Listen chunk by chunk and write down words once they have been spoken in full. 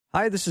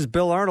Hi, this is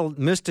Bill Arnold.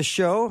 Missed a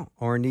show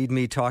or need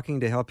me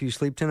talking to help you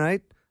sleep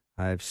tonight?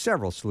 I have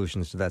several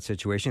solutions to that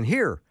situation.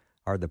 Here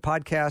are the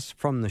podcasts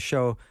from the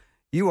show.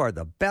 You are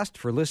the best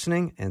for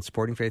listening and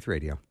supporting Faith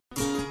Radio.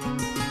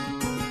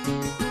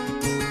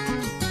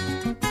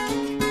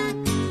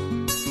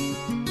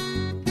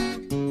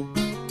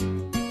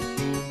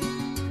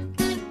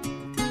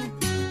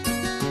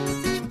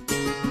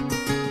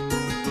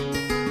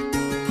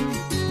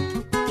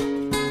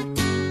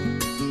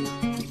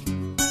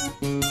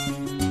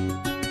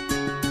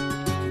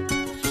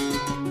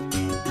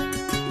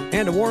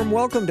 And a warm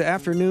welcome to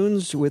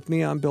Afternoons with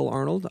me. I'm Bill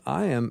Arnold.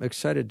 I am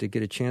excited to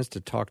get a chance to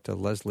talk to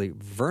Leslie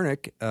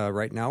Vernick.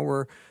 Right now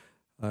we're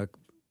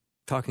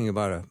talking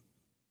about a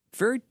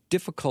very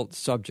difficult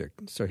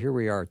subject. So here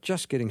we are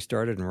just getting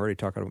started and we're already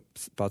talking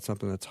about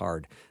something that's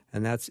hard.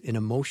 And that's an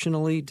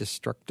emotionally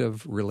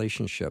destructive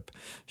relationship.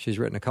 She's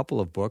written a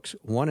couple of books.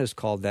 One is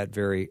called that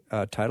very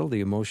title,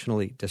 The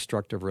Emotionally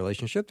Destructive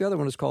Relationship. The other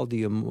one is called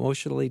The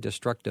Emotionally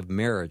Destructive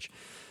Marriage.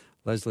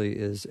 Leslie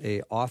is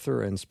an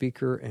author and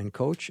speaker and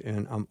coach,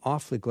 and I'm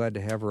awfully glad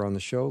to have her on the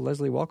show.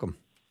 Leslie, welcome.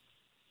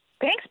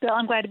 Thanks, Bill.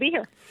 I'm glad to be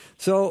here.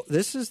 So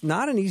this is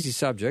not an easy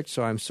subject,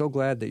 so I'm so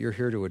glad that you're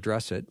here to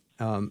address it.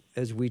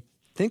 As we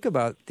think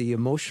about the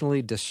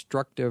emotionally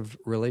destructive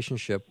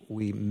relationship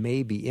we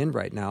may be in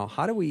right now,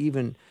 how do we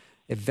even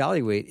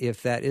evaluate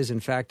if that is, in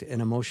fact, an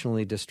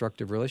emotionally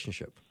destructive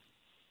relationship?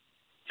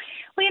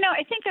 Well,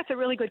 I think that's a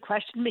really good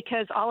question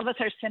because all of us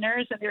are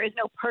sinners and there is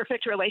no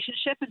perfect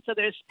relationship. And so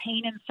there's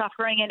pain and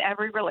suffering in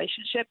every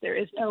relationship. There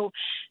is no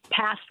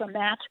path from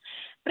that.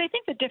 But I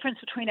think the difference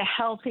between a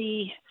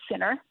healthy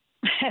sinner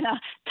and a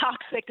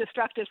toxic,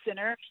 destructive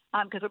sinner,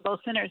 because we're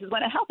both sinners, is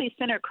when a healthy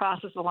sinner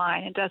crosses the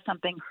line and does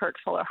something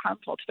hurtful or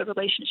harmful to the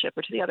relationship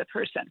or to the other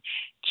person,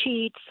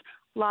 cheats,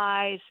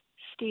 lies,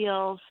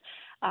 steals,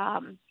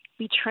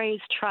 betrays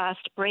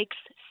trust, breaks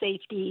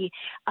safety,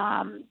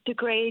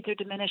 degrades or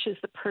diminishes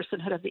the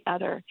personhood of the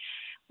other.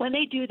 When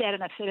they do that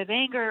in a fit of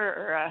anger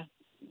or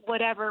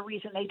whatever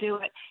reason they do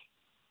it,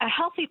 a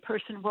healthy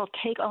person will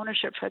take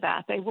ownership for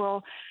that. They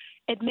will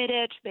admit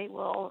it. They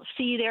will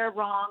see they're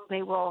wrong.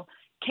 They will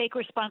take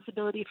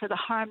responsibility for the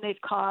harm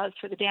they've caused,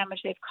 for the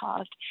damage they've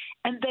caused,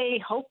 and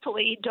they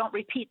hopefully don't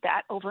repeat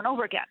that over and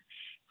over again.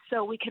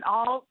 So we can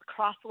all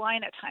cross the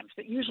line at times,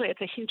 but usually it's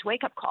a huge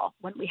wake-up call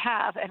when we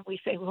have, and we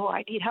say, well,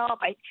 I need help.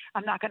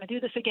 I'm not going to do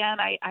this again.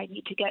 I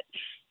need to get,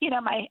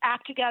 my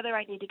act together.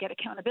 I need to get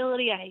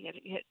accountability. I need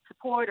to get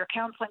support or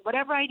counseling,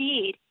 whatever I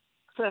need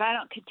so that I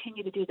don't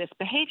continue to do this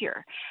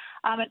behavior.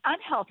 An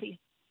unhealthy,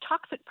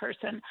 toxic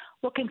person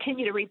will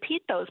continue to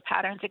repeat those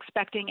patterns,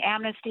 expecting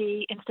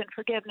amnesty, instant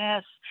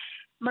forgiveness,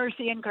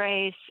 mercy and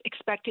grace,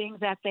 expecting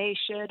that they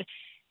should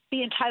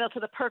be entitled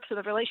to the perks of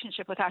the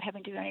relationship without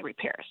having to do any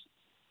repairs.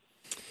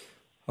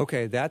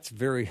 Okay, that's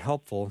very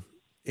helpful.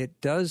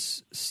 It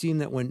does seem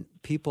that when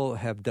people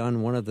have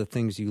done one of the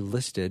things you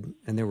listed,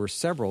 and there were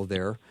several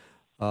there,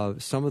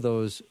 some of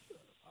those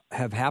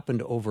have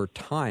happened over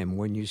time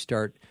when you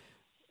start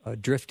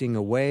drifting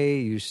away,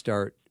 you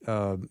start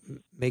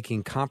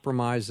making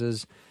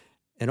compromises,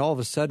 and all of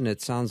a sudden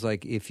it sounds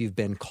like if you've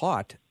been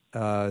caught,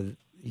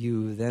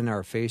 you then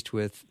are faced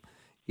with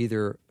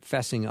either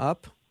fessing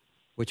up,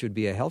 which would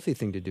be a healthy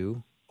thing to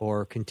do,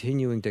 or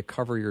continuing to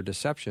cover your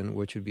deception,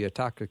 which would be a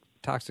toxic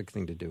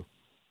thing to do.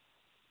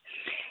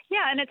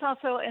 Yeah, and it's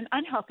also an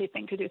unhealthy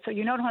thing to do. So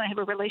you not only have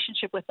a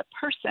relationship with the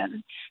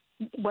person,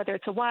 whether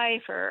it's a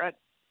wife or a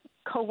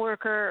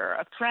coworker or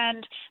a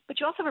friend, but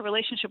you also have a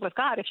relationship with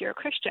God if you're a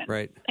Christian.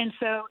 Right. And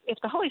so if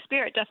the Holy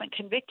Spirit doesn't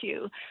convict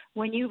you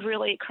when you've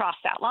really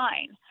crossed that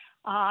line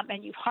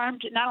and you've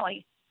harmed not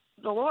only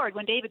the Lord,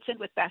 when David sinned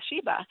with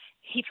Bathsheba,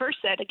 he first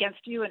said,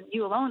 against you and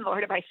you alone,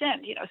 Lord, have I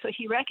sinned. So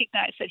he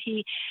recognized that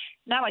he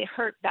not only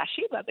hurt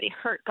Bathsheba, but he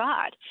hurt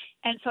God.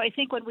 And so I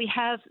think when we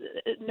have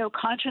no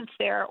conscience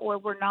there, or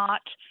we're not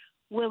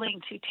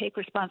willing to take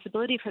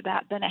responsibility for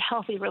that, then a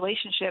healthy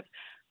relationship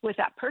with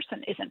that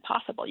person isn't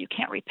possible. You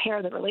can't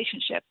repair the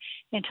relationship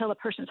until the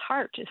person's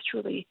heart is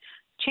truly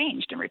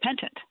changed and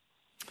repentant.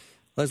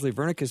 Leslie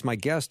Vernick is my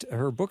guest.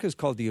 Her book is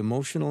called The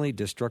Emotionally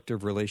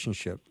Destructive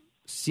Relationship: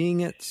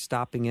 Seeing It,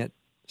 Stopping It,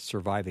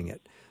 Surviving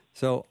It.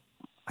 So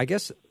I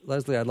guess,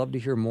 Leslie, I'd love to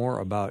hear more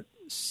about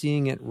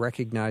seeing it,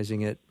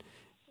 recognizing it,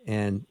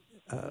 and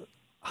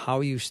how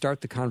you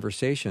start the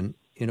conversation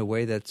in a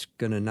way that's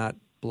going to not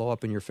blow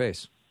up in your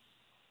face.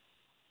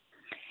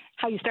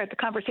 How you start the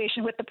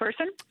conversation with the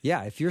person?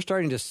 Yeah, if you're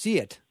starting to see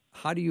it,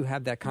 how do you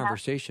have that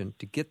conversation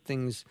to get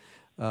things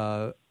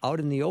out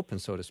in the open,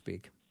 so to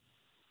speak?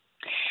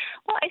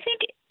 Well, I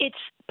think it's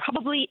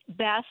probably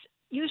best,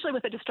 usually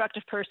with a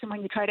destructive person,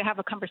 when you try to have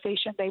a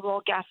conversation, they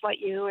will gaslight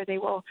you, or they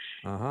will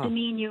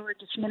demean you, or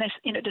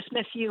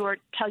dismiss you, or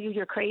tell you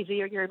you're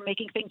crazy, or you're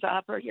making things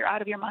up, or you're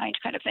out of your mind,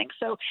 kind of thing.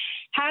 So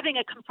having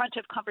a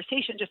confrontive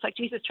conversation, just like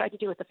Jesus tried to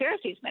do with the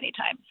Pharisees many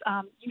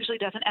times, usually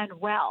doesn't end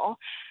well.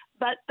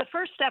 But the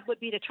first step would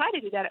be to try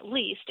to do that at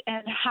least.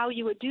 And how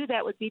you would do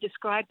that would be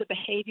describe the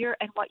behavior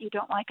and what you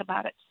don't like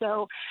about it.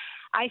 So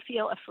I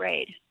feel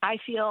afraid. I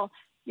feel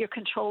you're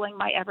controlling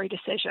my every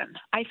decision.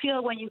 I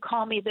feel when you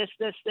call me this,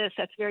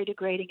 that's very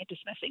degrading and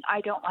dismissing. I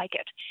don't like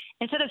it.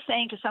 Instead of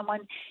saying to someone,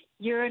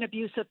 you're an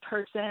abusive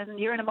person,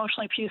 you're an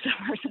emotionally abusive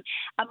person,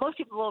 most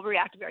people will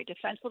react very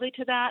defensively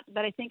to that.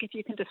 But I think if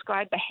you can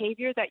describe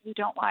behavior that you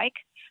don't like,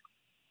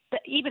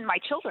 that even my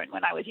children,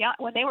 when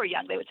they were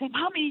young, they would say,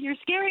 "Mommy, you're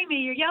scaring me.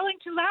 You're yelling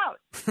too loud."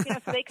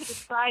 So they could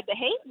describe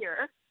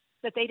behavior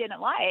that they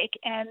didn't like,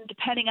 and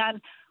depending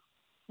on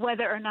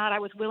whether or not I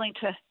was willing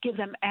to give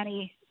them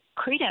any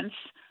credence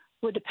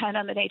would depend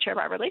on the nature of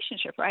our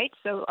relationship, right?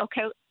 So,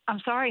 okay, I'm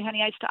sorry,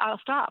 honey, I'll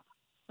stop,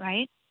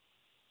 right?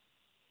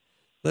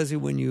 Leslie,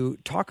 when you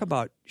talk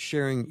about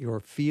sharing your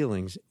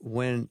feelings,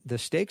 when the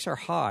stakes are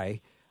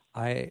high,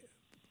 I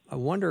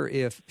wonder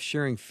if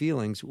sharing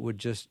feelings would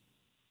just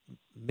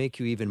make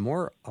you even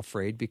more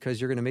afraid because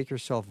you're going to make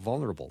yourself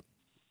vulnerable.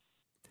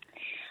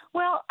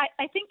 Well,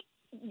 I think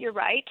you're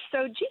right.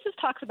 So Jesus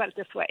talks about it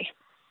this way.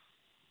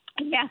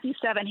 In Matthew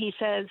 7, he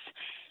says,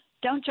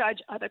 don't judge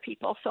other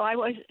people. So I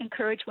always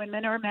encourage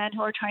women or men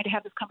who are trying to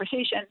have this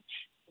conversation,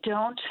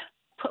 don't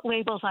put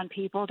labels on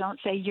people. Don't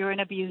say you're an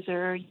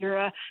abuser, you're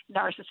a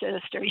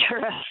narcissist, or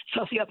you're a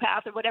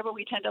sociopath, or whatever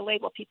we tend to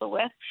label people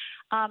with.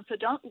 So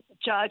don't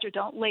judge or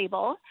don't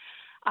label.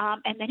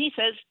 And then he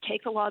says,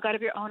 take the log out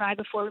of your own eye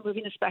before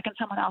removing the speck in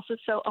someone else's.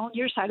 So own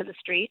your side of the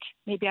street.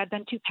 Maybe I've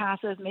been too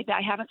passive. Maybe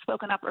I haven't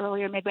spoken up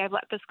earlier. Maybe I've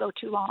let this go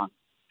too long.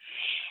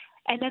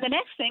 And then the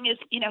next thing is,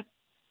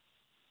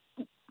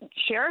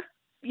 share,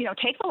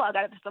 take the log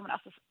out of someone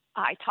else's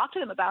eye. Talk to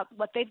them about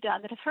what they've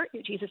done that has hurt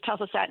you. Jesus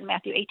tells us that in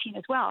Matthew 18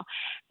 as well.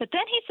 But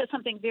then he says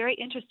something very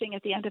interesting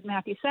at the end of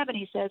Matthew 7.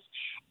 He says,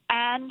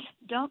 and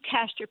don't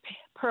cast your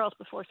pearls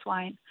before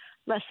swine,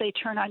 lest they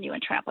turn on you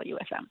and trample you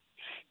with them.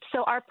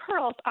 So our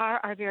pearls are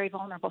our very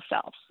vulnerable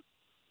selves.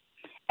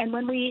 And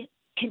when we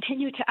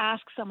continue to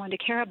ask someone to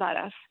care about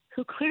us,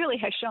 who clearly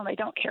has shown they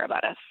don't care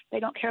about us, they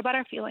don't care about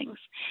our feelings,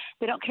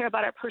 they don't care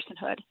about our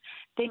personhood,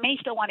 they may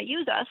still want to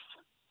use us,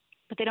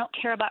 but they don't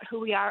care about who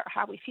we are or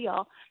how we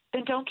feel,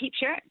 then don't keep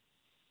sharing.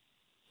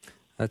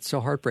 That's so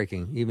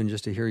heartbreaking, even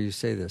just to hear you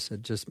say this.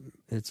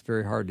 It's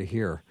very hard to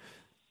hear.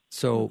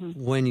 So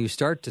when you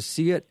start to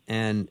see it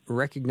and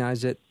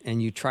recognize it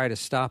and you try to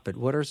stop it,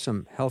 what are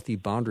some healthy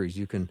boundaries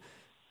you can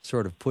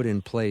sort of put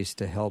in place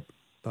to help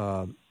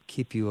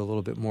keep you a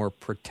little bit more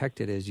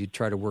protected as you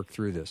try to work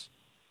through this?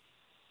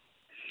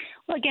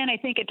 Well, again, I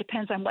think it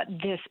depends on what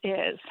this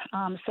is.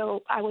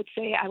 So I would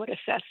say I would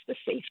assess the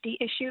safety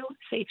issue.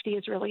 Safety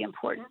is really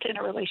important in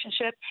a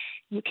relationship.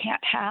 You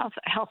can't have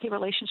a healthy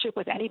relationship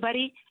with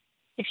anybody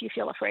if you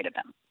feel afraid of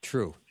them.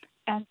 True.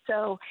 And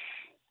so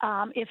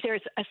if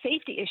there's a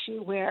safety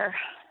issue where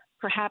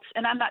perhaps,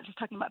 and I'm not just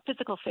talking about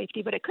physical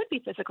safety, but it could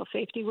be physical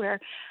safety where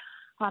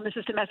this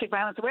is Domestic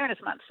Violence Awareness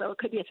Month, so it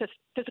could be a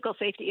physical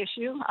safety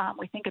issue.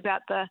 We think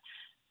about the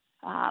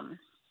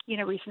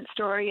recent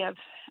story of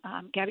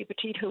Gabby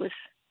Petite, who was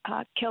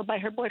killed by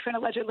her boyfriend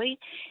allegedly.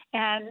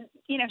 And,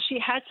 she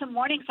had some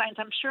warning signs,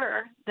 I'm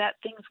sure, that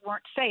things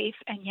weren't safe,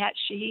 and yet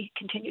she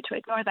continued to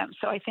ignore them.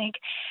 So I think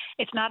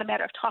it's not a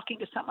matter of talking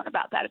to someone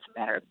about that. It's a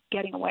matter of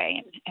getting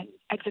away and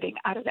exiting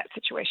out of that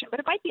situation. But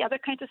it might be other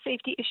kinds of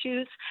safety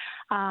issues.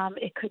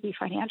 It could be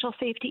financial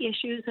safety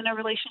issues in a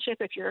relationship.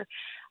 If you're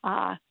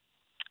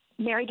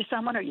married to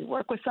someone or you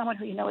work with someone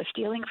who is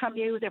stealing from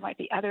you, there might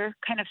be other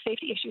kind of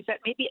safety issues that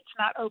maybe it's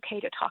not okay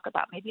to talk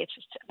about. Maybe it's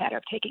just a matter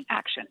of taking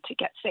action to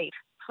get safe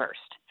first.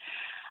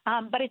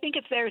 But I think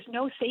if there's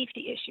no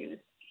safety issues,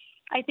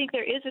 I think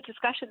there is a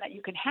discussion that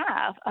you can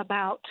have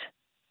about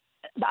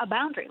a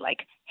boundary,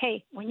 like,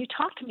 hey, when you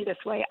talk to me this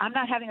way, I'm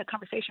not having a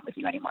conversation with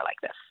you anymore like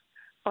this,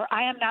 or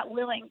I am not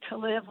willing to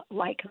live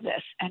like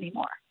this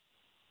anymore.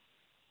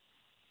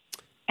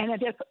 And then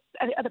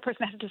the other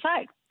person has to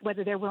decide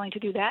whether they're willing to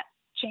do that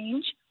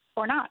change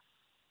or not.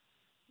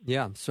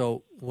 Yeah.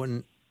 So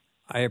when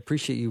I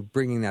appreciate you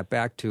bringing that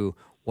back to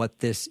what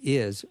this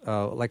is,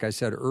 like I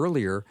said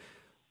earlier,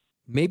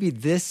 maybe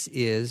this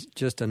is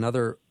just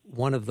another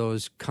one of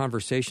those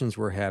conversations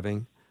we're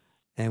having,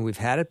 and we've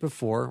had it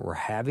before. We're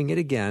having it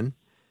again.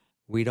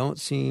 We don't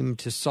seem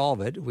to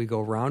solve it. We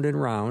go round and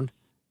round,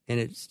 and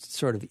it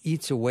sort of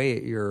eats away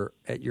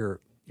at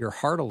your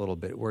heart a little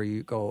bit, where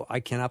you go, I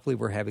cannot believe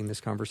we're having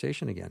this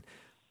conversation again.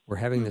 We're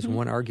having this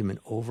one argument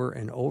over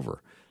and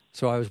over.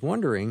 So I was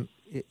wondering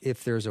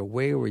if there's a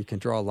way where you can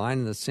draw a line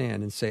in the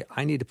sand and say,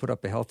 I need to put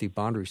up a healthy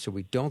boundary so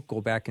we don't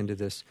go back into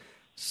this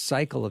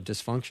cycle of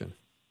dysfunction.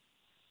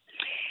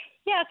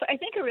 Yeah, so I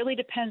think it really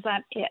depends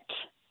on it,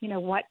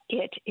 what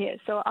it is.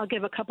 So I'll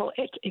give a couple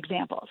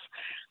examples.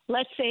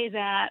 Let's say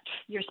that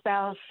your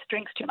spouse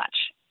drinks too much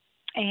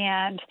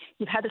and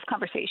you've had this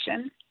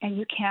conversation and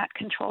you can't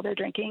control their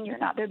drinking. You're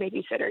not their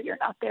babysitter. You're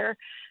not their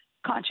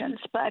conscience,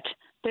 but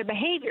their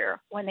behavior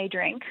when they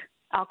drink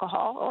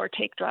alcohol or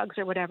take drugs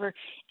or whatever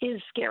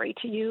is scary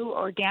to you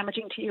or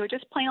damaging to you or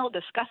just plain old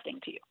disgusting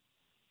to you.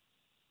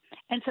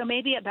 And so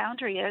maybe a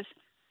boundary is,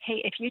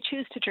 hey, if you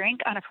choose to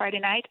drink on a Friday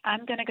night,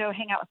 I'm going to go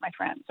hang out with my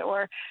friends,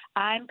 or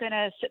I'm going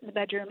to sit in the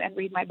bedroom and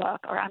read my book,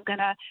 or I'm going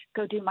to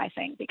go do my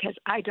thing because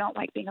I don't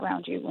like being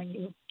around you when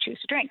you choose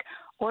to drink.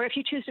 Or if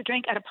you choose to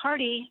drink at a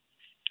party,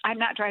 I'm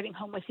not driving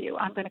home with you.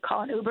 I'm going to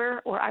call an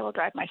Uber or I will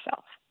drive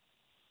myself.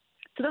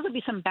 So those would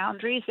be some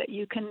boundaries that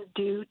you can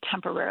do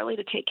temporarily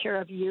to take care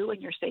of you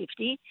and your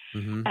safety.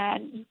 Mm-hmm.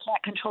 And you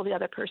can't control the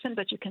other person,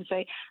 but you can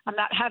say, I'm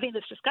not having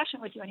this discussion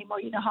with you anymore.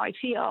 You know how I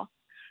feel,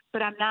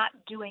 but I'm not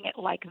doing it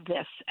like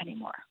this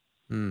anymore.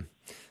 Mm.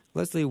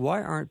 Leslie,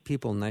 why aren't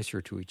people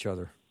nicer to each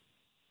other?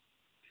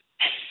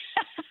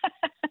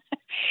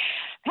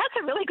 That's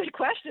a really good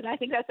question. I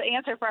think that's the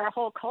answer for our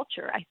whole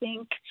culture. I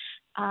think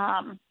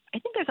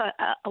there's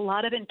a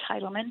lot of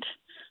entitlement,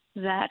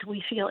 that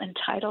we feel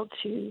entitled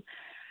to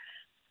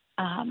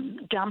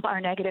dump our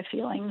negative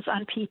feelings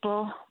on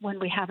people when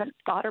we haven't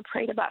thought or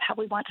prayed about how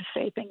we want to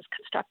say things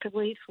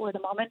constructively for the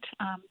moment.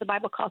 The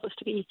Bible calls us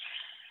to be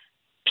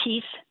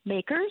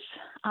peacemakers,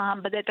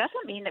 but that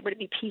doesn't mean that we're to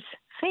be peace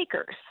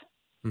fakers.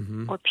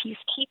 Mm-hmm. Or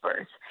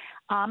peacekeepers.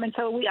 And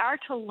so we are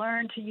to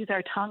learn to use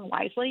our tongue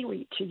wisely.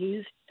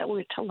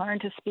 We're to learn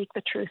to speak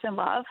the truth in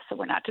love. So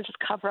we're not to just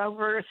cover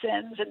over our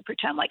sins and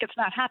pretend like it's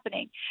not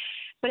happening.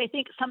 But I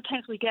think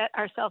sometimes we get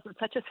ourselves in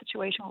such a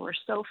situation where we're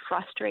so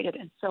frustrated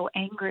and so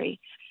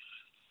angry.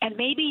 And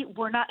maybe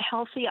we're not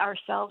healthy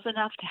ourselves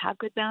enough to have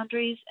good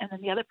boundaries, and then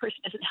the other person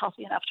isn't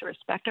healthy enough to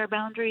respect our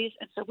boundaries.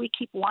 And so we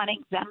keep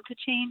wanting them to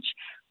change.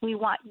 We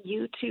want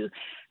you to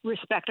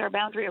respect our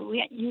boundary, or we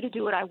want you to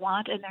do what I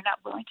want, and they're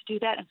not willing to do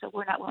that. And so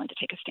we're not willing to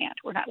take a stand.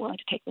 We're not willing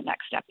to take the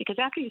next step. Because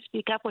after you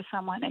speak up with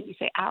someone and you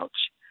say,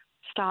 ouch,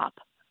 stop,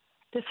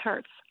 this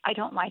hurts, I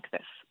don't like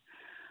this.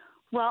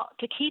 Well,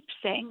 to keep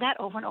saying that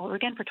over and over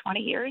again for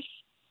 20 years,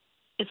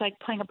 it's like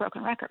playing a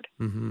broken record.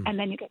 Mm-hmm. And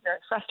then you get very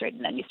frustrated,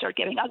 and then you start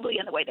getting ugly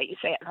in the way that you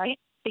say it, right?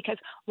 Because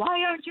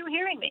why aren't you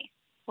hearing me?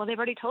 Well, they've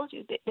already told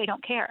you they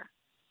don't care.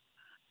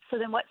 So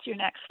then what's your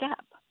next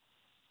step?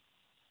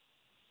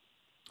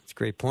 That's a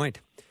great point.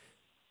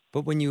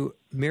 But when you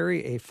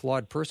marry a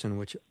flawed person,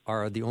 which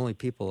are the only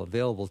people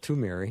available to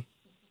marry,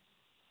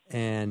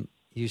 and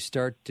you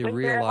start to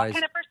realize...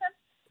 What kind of person?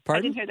 Pardon?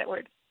 I didn't hear that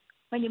word.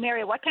 When you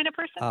marry a what kind of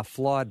person? A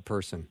flawed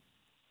person.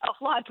 A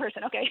flawed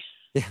person, okay.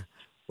 Yeah.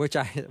 Which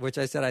I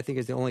said I think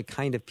is the only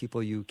kind of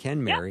people you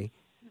can marry.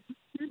 Yeah.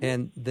 Mm-hmm.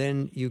 And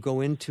then you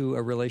go into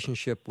a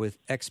relationship with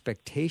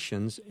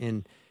expectations,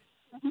 and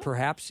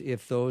perhaps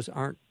if those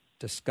aren't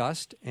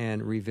discussed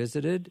and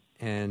revisited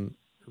and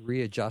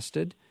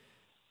readjusted,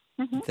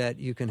 that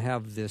you can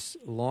have this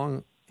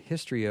long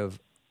history of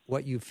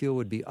what you feel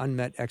would be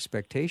unmet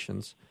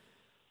expectations,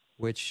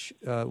 which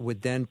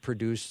would then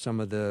produce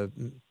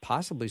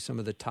possibly some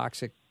of the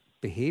toxic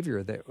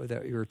behavior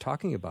that you were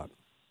talking about.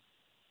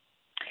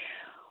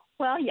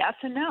 Well, yes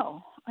and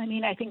no. I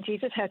mean, I think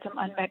Jesus had some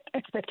unmet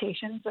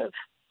expectations of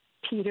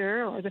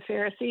Peter or the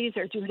Pharisees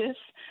or Judas,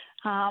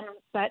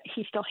 but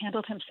he still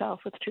handled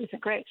himself with truth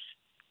and grace.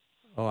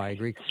 Oh, I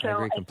agree. I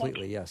agree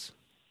completely, yes.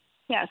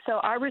 Yeah, so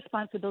our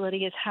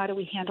responsibility is, how do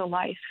we handle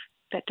life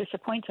that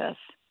disappoints us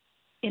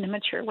in a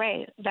mature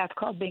way? That's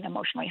called being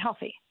emotionally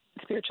healthy,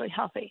 spiritually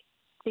healthy.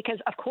 Because,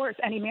 of course,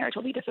 any marriage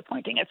will be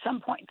disappointing at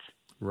some points.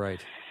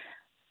 Right.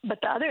 But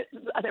the other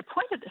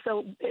point of this,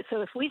 so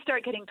if we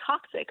start getting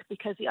toxic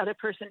because the other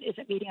person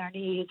isn't meeting our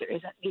needs or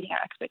isn't meeting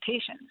our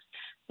expectations,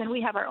 then we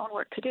have our own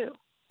work to do.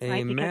 Amen.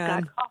 Right? Because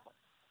God calls us,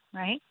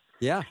 right?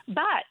 Yeah.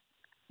 But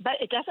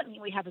it doesn't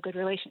mean we have a good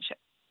relationship.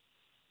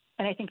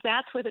 And I think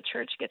that's where the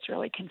church gets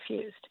really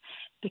confused,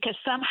 because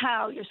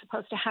somehow you're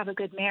supposed to have a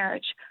good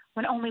marriage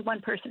when only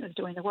one person is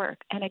doing the work,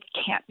 and it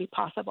can't be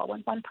possible. When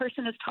one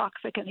person is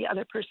toxic and the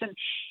other person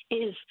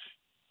is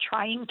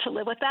trying to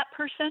live with that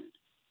person,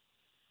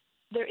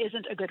 there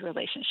isn't a good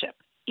relationship,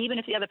 even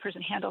if the other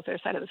person handles their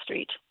side of the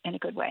street in a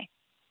good way.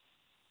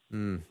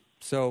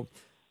 So,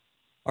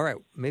 all right,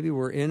 maybe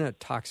we're in a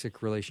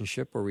toxic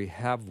relationship, or we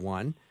have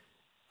one.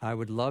 I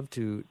would love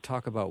to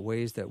talk about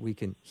ways that we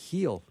can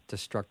heal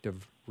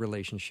destructive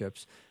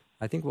relationships.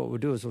 I think what we'll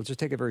do is we'll just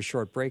take a very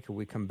short break. When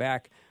we come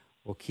back,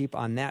 we'll keep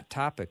on that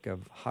topic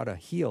of how to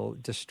heal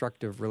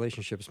destructive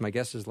relationships. My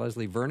guest is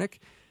Leslie Vernick.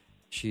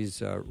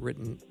 She's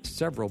written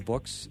several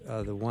books.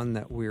 The one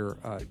that we're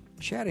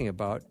chatting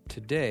about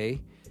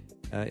today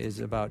is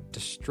about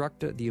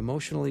the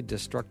emotionally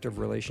destructive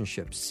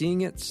relationship.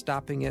 Seeing it,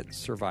 stopping it,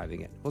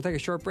 surviving it. We'll take a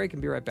short break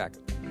and be right back.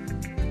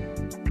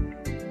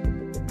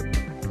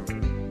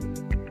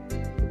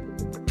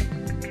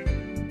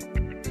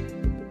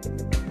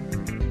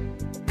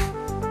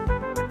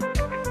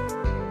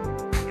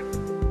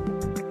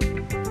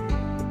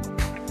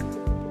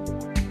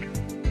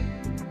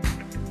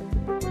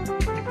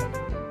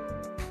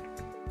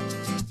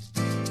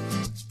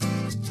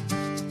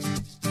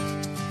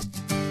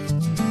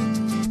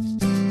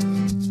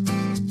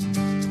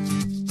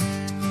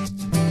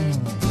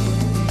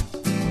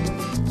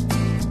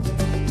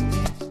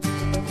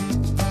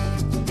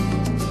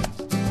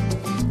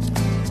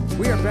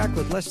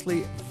 With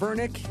Leslie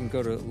Vernick. You can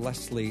go to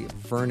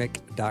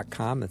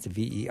leslievernick.com. That's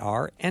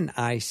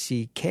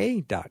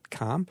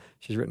VERNICK.com.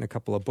 She's written a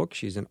couple of books.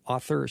 She's an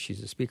author.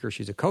 She's a speaker.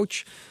 She's a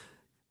coach.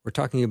 We're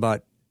talking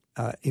about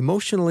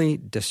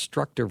emotionally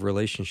destructive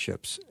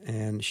relationships.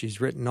 And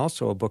she's written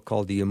also a book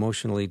called The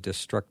Emotionally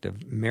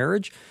Destructive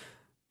Marriage.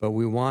 but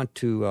we want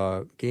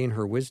to gain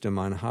her wisdom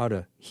on how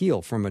to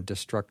heal from a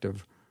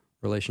destructive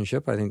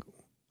relationship. I think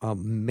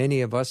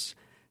many of us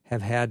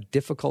have had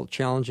difficult,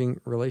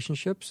 challenging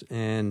relationships,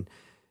 and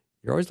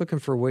you're always looking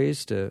for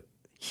ways to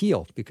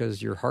heal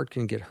because your heart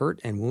can get hurt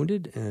and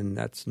wounded, and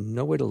that's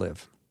no way to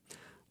live.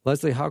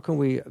 Leslie, how can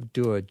we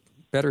do a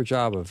better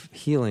job of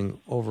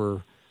healing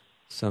over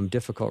some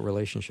difficult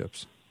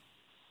relationships?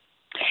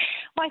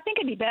 Well, I think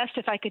it'd be best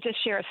if I could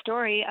just share a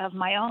story of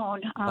my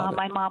own.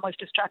 My mom was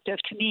destructive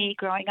to me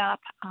growing up.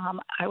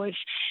 I was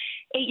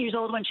 8 years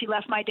old when she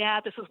left my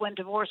dad. This was when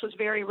divorce was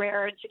very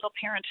rare and single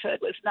parenthood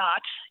was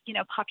not,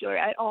 popular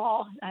at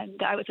all.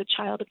 And I was a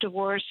child of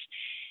divorce.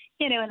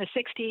 In the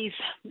 60s,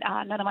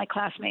 none of my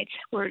classmates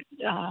were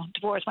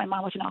divorced. My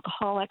mom was an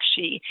alcoholic.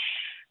 She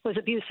was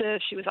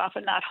abusive. She was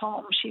often not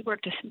home. She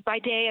worked by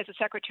day as a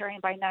secretary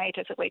and by night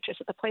as a waitress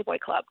at the Playboy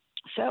Club.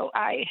 So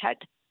I had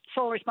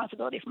full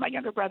responsibility for my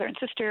younger brother and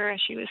sister.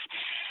 She was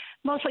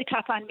mostly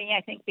tough on me,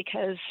 I think,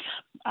 because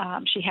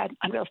she had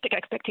unrealistic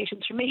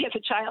expectations for me as a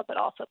child, but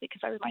also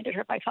because I reminded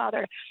her of my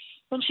father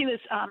when she was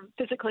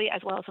physically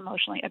as well as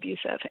emotionally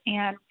abusive.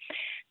 And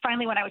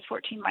finally, when I was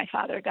 14, my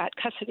father got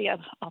custody of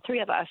all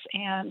three of us,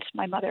 and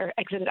my mother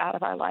exited out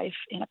of our life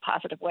in a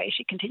positive way.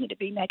 She continued to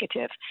be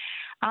negative.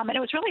 And it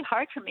was really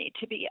hard for me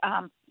to be,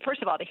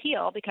 first of all, to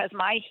heal, because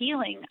my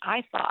healing,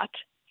 I thought,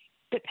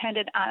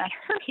 depended on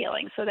her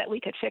healing so that we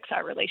could fix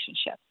our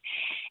relationship.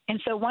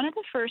 And so one of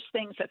the first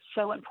things that's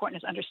so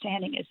important is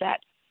understanding is that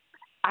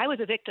I was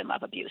a victim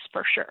of abuse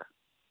for sure,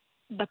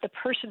 but the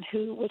person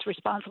who was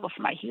responsible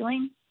for my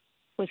healing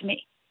was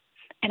me.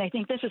 And I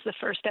think this is the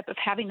first step of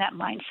having that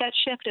mindset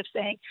shift of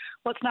saying,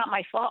 well, it's not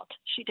my fault.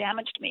 She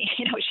damaged me.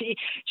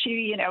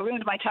 She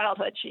ruined my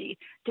childhood. She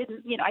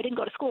didn't, I didn't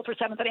go to school for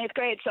 7th and 8th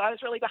grade. So I was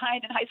really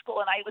behind in high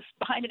school, and I was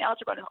behind in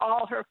algebra, and it was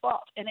all her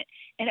fault. And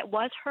it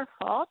was her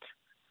fault,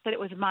 but it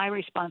was my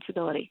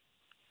responsibility.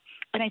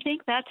 And I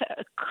think that's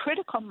a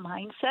critical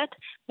mindset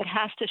that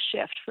has to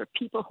shift for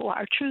people who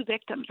are true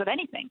victims of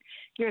anything.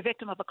 You're a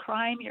victim of a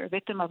crime. You're a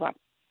victim of a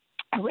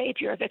rape.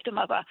 You're a victim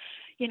of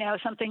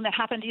something that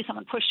happened to you.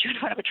 Someone pushed you in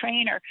front of a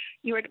train, or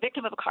you were a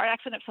victim of a car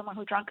accident, someone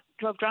who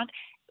drove drunk.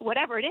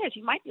 Whatever it is,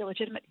 you might be a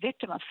legitimate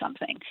victim of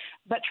something.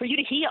 But for you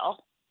to heal,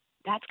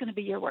 that's going to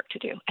be your work to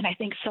do. And I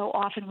think so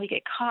often we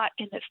get caught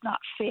in it's not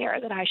fair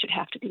that I should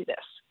have to do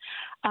this.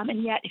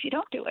 And yet, if you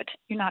don't do it,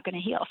 you're not going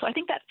to heal. So I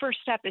think that first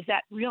step is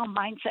that real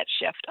mindset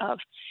shift of,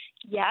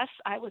 yes,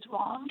 I was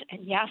wronged,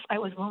 and yes, I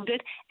was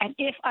wounded, and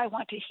if I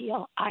want to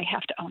heal, I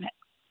have to own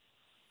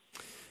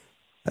it.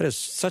 That is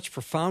such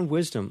profound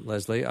wisdom,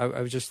 Leslie.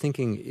 I was just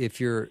thinking, if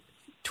you're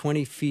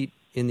 20 feet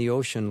in the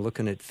ocean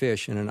looking at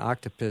fish and an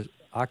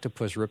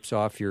octopus rips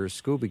off your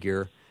scuba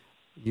gear,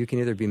 you can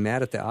either be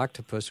mad at the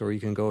octopus or you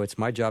can go, it's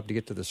my job to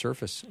get to the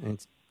surface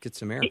and get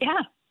some air. Yeah,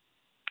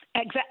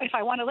 exactly. If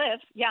I want to live,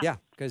 yeah. Yeah,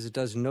 because it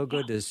does no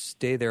good to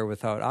stay there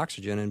without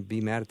oxygen and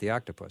be mad at the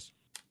octopus.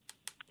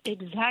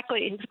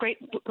 Exactly. It's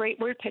a great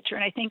word picture.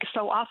 And I think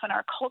so often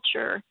our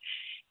culture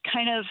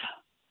kind of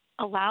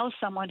allows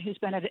someone who's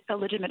been a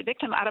legitimate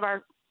victim out of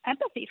our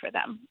empathy for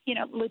them,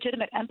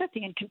 legitimate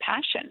empathy and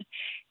compassion,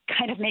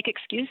 kind of make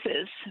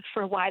excuses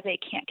for why they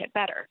can't get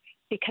better.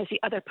 Because the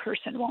other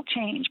person won't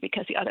change,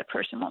 because the other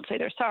person won't say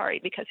they're sorry,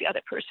 because the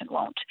other person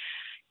won't,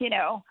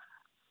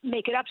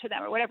 make it up to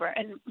them or whatever.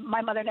 And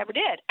my mother never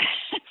did.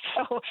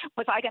 So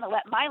was I going to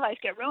let my life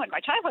get ruined? My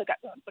childhood got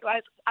ruined, but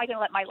was I going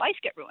to let my life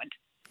get ruined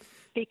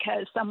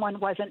because someone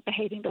wasn't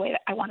behaving the way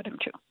that I wanted them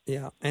to?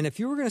 Yeah. And if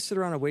you were going to sit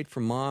around and wait for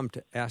Mom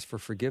to ask for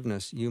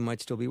forgiveness, you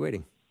might still be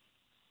waiting.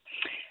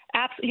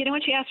 Absolutely. You know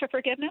when she asked for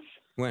forgiveness?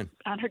 When?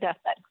 On her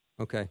deathbed.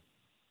 Okay.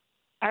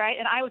 All right.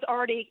 And I was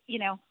already,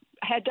 I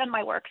had done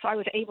my work, so I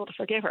was able to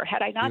forgive her.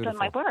 Had I not done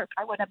my work,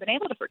 I wouldn't have been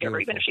able to forgive her,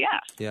 even if she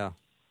asked. Yeah.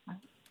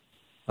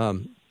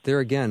 There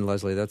again,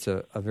 Leslie, that's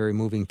a very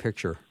moving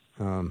picture.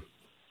 The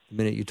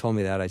minute you told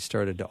me that, I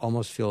started to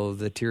almost feel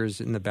the tears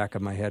in the back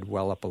of my head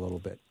well up a little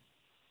bit.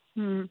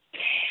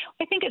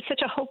 I think it's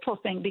such a hopeful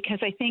thing, because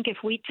I think if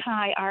we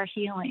tie our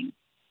healing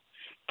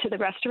to the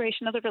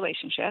restoration of the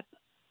relationship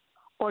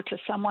or to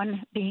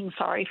someone being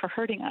sorry for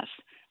hurting us,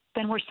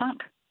 then we're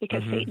sunk.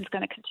 Because Satan's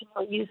going to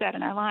continually use that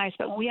in our lives.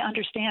 But when we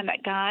understand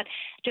that God,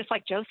 just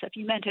like Joseph,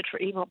 you meant it for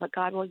evil, but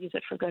God will use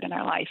it for good in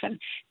our life. And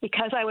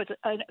because I was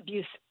an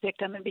abuse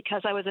victim, and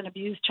because I was an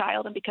abused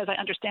child, and because I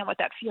understand what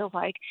that feels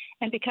like,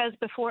 and because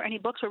before any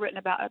books were written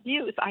about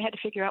abuse, I had to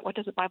figure out, what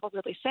does the Bible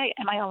really say?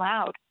 Am I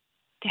allowed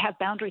to have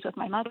boundaries with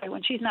my mother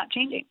when she's not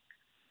changing?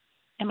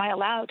 Am I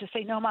allowed to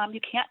say, no, Mom,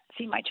 you can't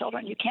see my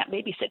children, you can't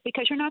babysit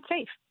because you're not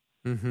safe.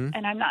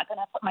 And I'm not going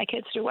to put my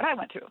kids through what I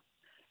went through.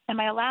 Am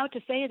I allowed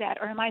to say that,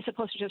 or am I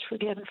supposed to just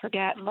forgive and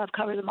forget, and love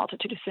covers a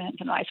multitude of sins?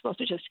 And am I supposed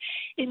to just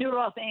endure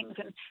all things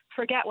and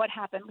forget what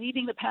happened,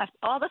 leaving the past,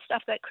 all the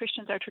stuff that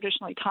Christians are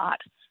traditionally taught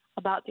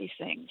about these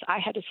things? I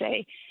had to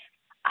say,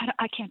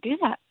 I can't do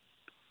that.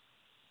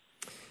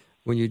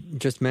 When you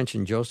just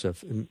mentioned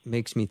Joseph, it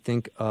makes me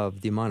think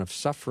of the amount of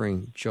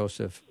suffering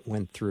Joseph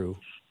went through,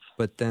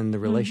 but then the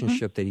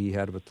relationship that he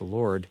had with the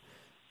Lord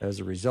as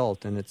a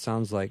result. And it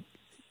sounds like,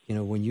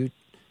 when you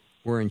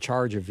were in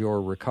charge of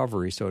your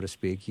recovery, so to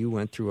speak. You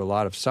went through a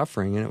lot of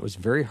suffering, and it was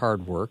very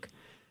hard work,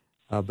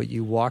 but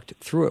you walked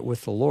through it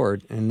with the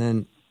Lord, and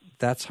then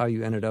that's how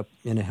you ended up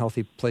in a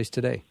healthy place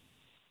today.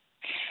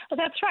 Well,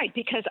 that's right,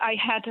 because I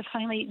had to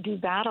finally do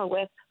battle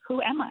with,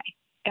 who am I?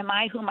 Am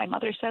I who my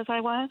mother says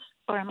I was,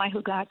 or am I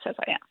who God says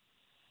I am?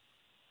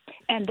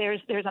 And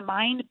there's a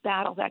mind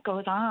battle that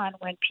goes on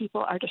when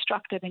people are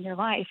destructive in your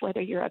life,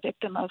 whether you're a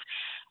victim of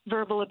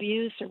verbal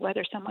abuse or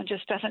whether someone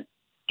just doesn't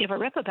give a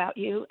rip about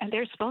you, and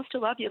they're supposed to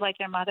love you like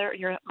their mother or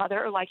your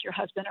mother or like your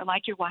husband or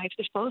like your wife.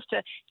 They're supposed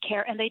to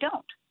care, and they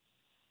don't.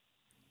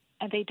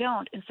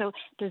 And so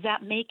does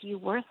that make you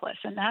worthless?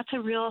 And that's a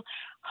real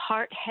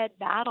heart-head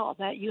battle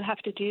that you have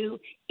to do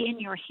in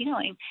your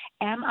healing.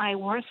 Am I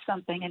worth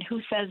something? And who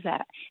says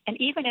that? And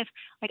even if,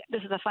 like,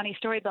 this is a funny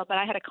story, Bill, but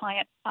I had a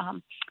client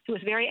who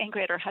was very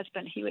angry at her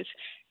husband. He was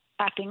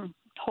acting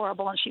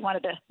horrible, and she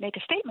wanted to make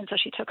a statement, so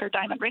she took her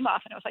diamond ring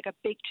off, and it was like a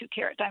big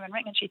 2-carat diamond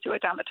ring, and she threw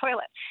it down the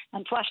toilet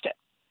and flushed it.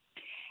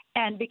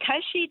 And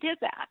because she did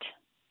that,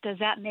 does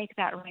that make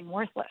that ring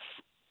worthless?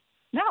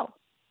 No.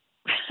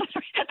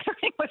 The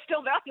ring was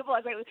still valuable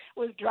as I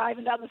was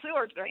driving down the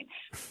sewer drain.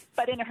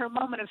 But in her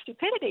moment of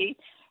stupidity,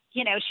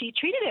 she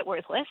treated it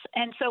worthless.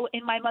 And so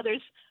in my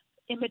mother's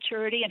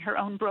immaturity and her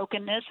own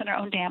brokenness and her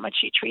own damage,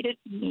 she treated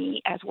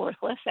me as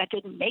worthless. That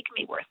didn't make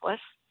me worthless.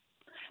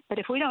 But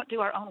if we don't do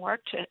our own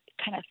work to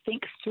kind of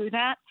think through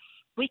that,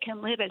 we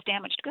can live as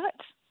damaged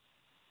goods.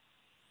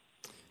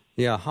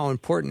 Yeah, how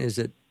important is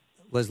it,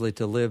 Leslie,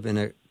 to live in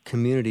a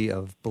community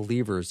of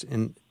believers,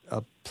 in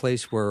a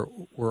place where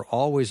we're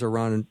always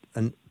around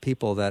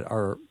people that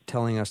are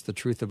telling us the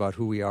truth about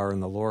who we are in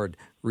the Lord,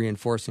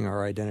 reinforcing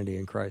our identity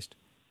in Christ?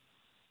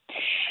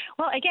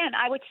 Well, again,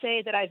 I would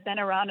say that I've been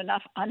around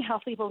enough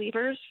unhealthy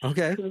believers who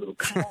kind of,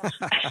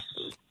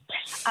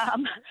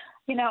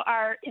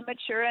 are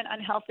immature and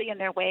unhealthy in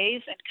their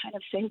ways and kind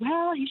of say,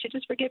 well, you should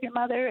just forgive your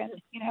mother and,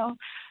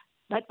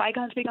 let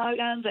bygones be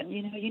bygones, and,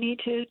 you need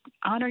to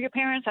honor your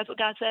parents. That's what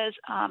God says.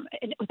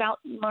 And without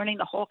learning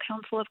the whole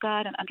counsel of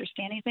God and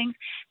understanding things,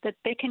 that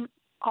they can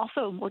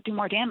also do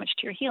more damage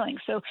to your healing.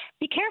 So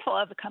be careful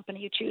of the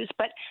company you choose.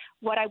 But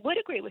what I would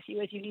agree with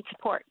you is you need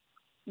support.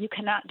 You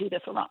cannot do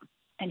this alone.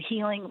 And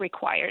healing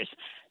requires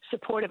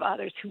support of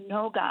others who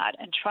know God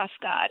and trust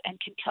God and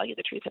can tell you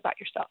the truth about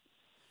yourself.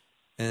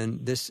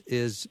 And this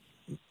is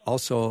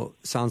also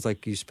sounds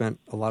like you spent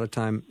a lot of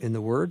time in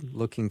the Word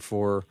looking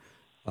for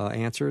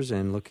answers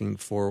and looking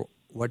for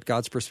what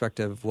God's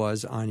perspective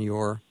was on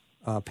your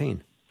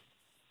pain.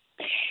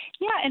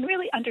 Yeah, and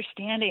really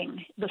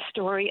understanding the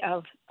story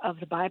of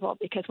the Bible,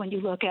 because when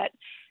you look at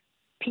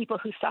people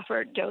who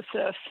suffered,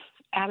 Joseph,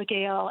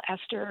 Abigail,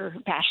 Esther,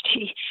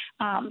 Vashti,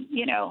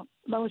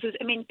 Moses,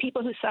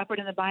 people who suffered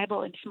in the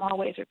Bible in small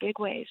ways or big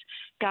ways,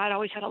 God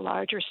always had a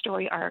larger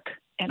story arc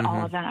in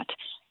all of that.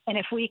 And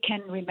if we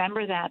can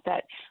remember that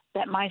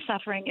my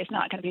suffering is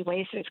not going to be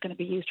wasted, it's going to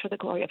be used for the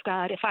glory of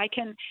God. If I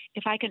can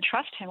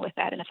trust Him with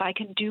that, and if I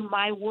can do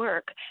my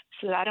work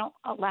so that I don't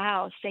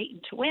allow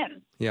Satan to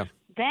win,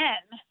 then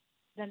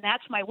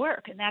that's my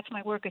work, and that's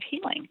my work of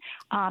healing.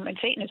 And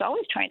Satan is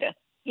always trying to,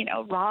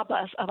 rob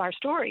us of our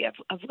story,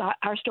 of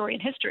our story in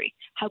history,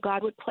 how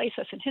God would place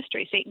us in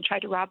history. Satan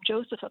tried to rob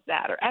Joseph of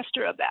that, or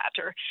Esther of that,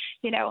 or,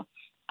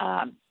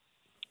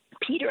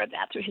 Peter of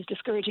that through his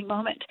discouraging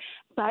moment.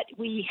 But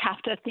we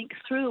have to think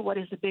through what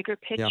is the bigger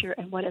picture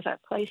and what is our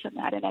place in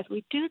that. And as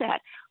we do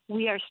that,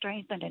 we are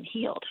strengthened and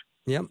healed.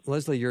 Yep.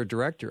 Leslie, you're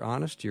direct, you're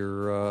honest,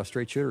 you're a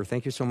straight shooter.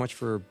 Thank you so much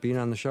for being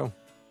on the show.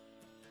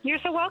 You're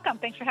so welcome.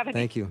 Thanks for having me.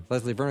 Thank you.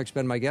 Leslie Vernick's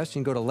been my guest.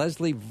 You can go to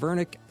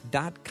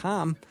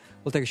leslievernick.com.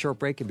 We'll take a short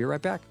break and be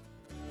right back.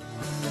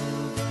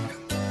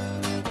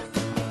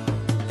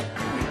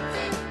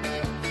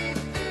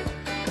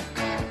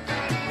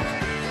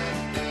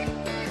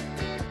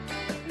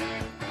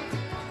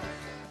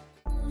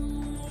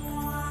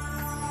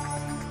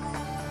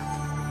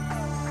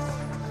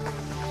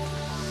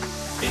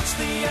 It's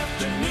the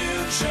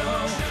afternoon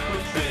show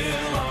with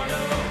Bill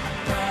Arnold.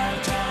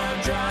 Prime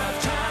time,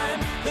 drive time.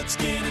 Let's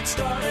get it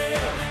started.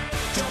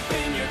 Jump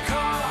in your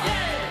car.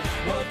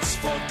 Yeah. What's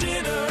for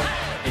dinner?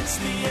 Hey. It's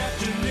the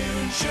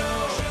afternoon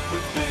show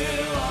with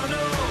Bill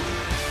Arnold.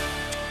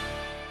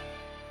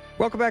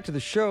 Welcome back to the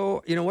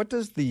show. What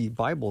does the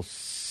Bible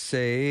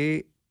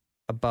say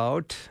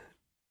about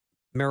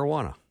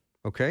marijuana?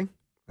 Okay,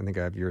 I think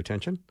I have your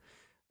attention.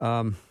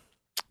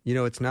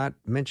 It's not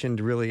mentioned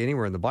really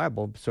anywhere in the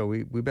Bible, so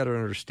we better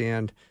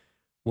understand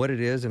what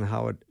it is and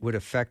how it would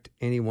affect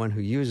anyone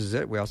who uses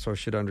it. We also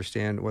should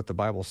understand what the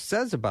Bible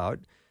says about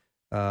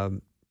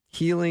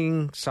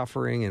healing,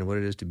 suffering, and what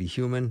it is to be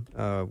human.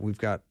 We've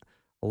got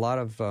a lot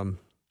of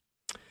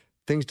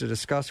things to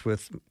discuss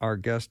with our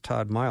guest,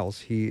 Todd Miles.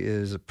 He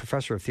is a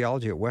professor of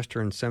theology at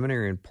Western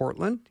Seminary in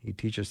Portland. He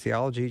teaches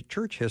theology,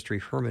 church history,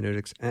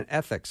 hermeneutics, and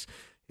ethics.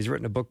 He's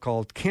written a book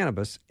called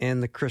Cannabis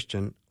and the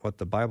Christian, What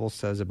the Bible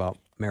Says About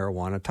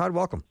Marijuana. Todd,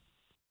 welcome.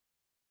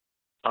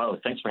 Oh,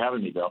 thanks for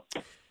having me, Bill.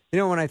 You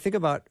know, when I think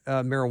about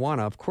marijuana,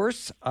 of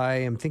course, I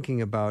am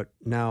thinking about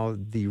now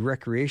the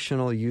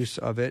recreational use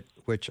of it,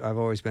 which I've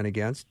always been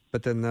against.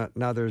 But then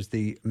now there's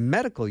the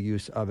medical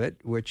use of it,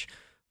 which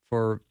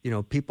for,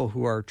 people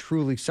who are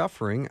truly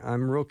suffering,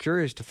 I'm real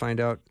curious to find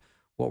out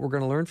what we're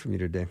going to learn from you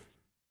today.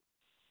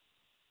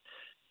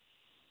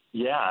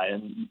 Yeah,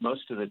 and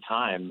most of the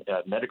time,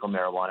 medical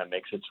marijuana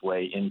makes its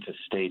way into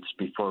states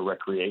before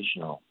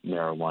recreational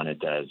marijuana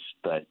does.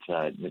 But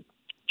the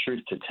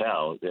truth to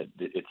tell,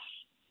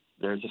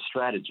 there's a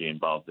strategy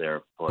involved there,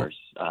 of course.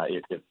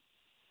 If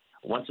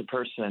once a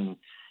person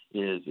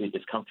is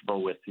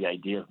comfortable with the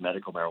idea of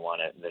medical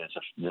marijuana, then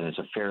it's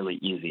a fairly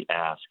easy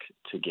ask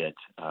to get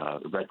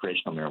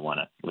recreational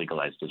marijuana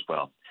legalized as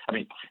well. I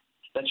mean,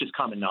 that's just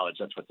common knowledge.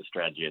 That's what the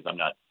strategy is. I'm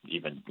not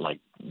even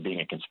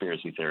being a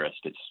conspiracy theorist.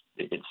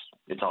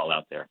 It's all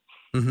out there.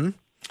 Mm-hmm.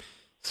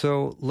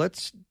 So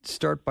let's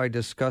start by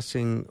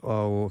discussing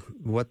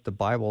what the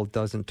Bible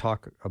doesn't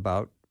talk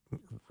about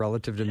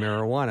relative to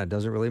marijuana. It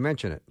doesn't really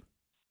mention it.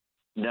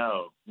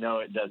 No,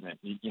 it doesn't.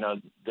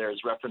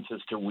 There's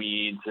references to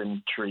weeds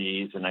and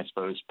trees, and I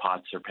suppose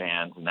pots or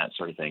pans and that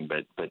sort of thing,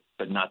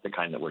 but not the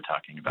kind that we're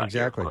talking about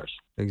exactly. here, of course.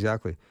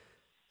 Exactly.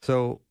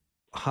 So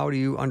how do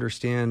you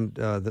understand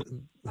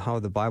how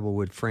the Bible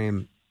would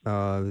frame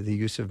the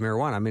use of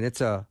marijuana? I mean,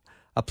 it's a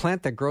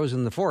plant that grows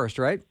in the forest,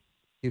 right?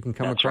 You can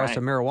come across a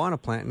marijuana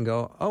plant and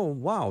go, oh,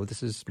 wow,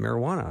 this is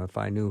marijuana. If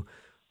I knew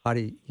how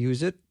to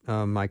use it,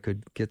 I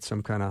could get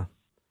some kind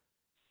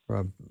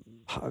of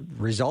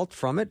result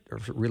from it, or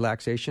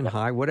relaxation,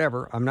 high,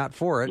 whatever. I'm not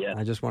for it. Yeah.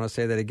 I just want to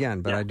say that again,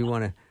 but I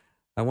want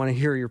to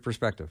hear your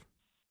perspective.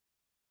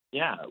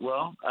 Yeah,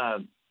 well,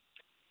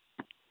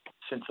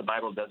 since the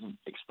Bible doesn't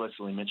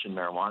explicitly mention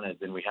marijuana,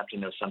 then we have to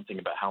know something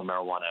about how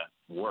marijuana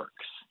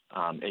works.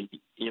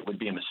 It would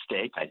be a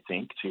mistake, I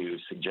think, to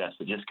suggest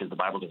that just because the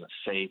Bible doesn't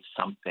say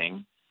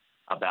something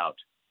about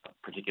a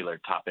particular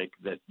topic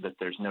that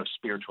there's no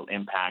spiritual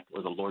impact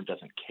or the Lord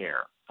doesn't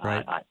care.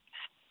 Right.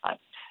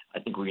 I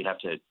think we'd have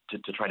to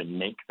try to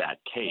make that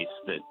case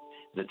that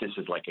this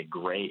is like a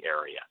gray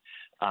area.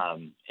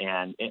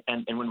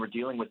 And when we're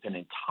dealing with an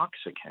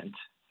intoxicant,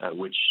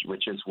 which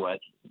is what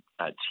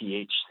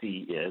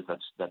THC is,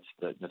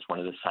 that's one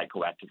of the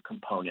psychoactive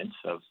components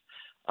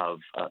of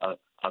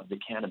the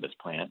cannabis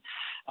plant.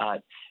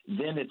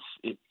 Then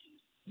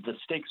the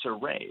stakes are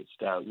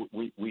raised.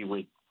 We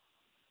would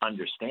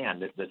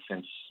understand that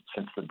since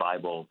the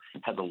Bible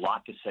has a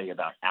lot to say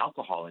about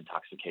alcohol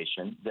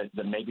intoxication,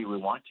 that maybe we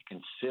want to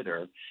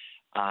consider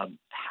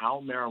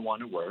how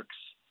marijuana works,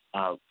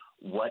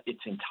 what its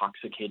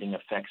intoxicating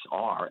effects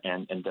are,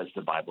 and does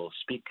the Bible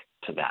speak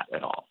to that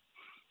at all?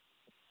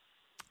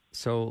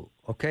 So,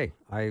 okay,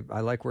 I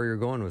like where you're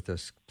going with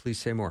this. Please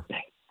say more.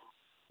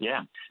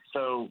 Yeah.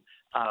 So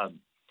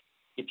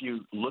if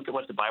you look at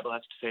what the Bible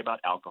has to say about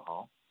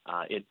alcohol,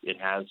 it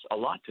has a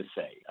lot to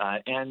say,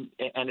 and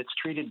it's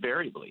treated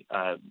variably.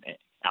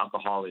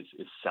 Alcohol is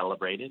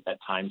celebrated at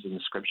times in the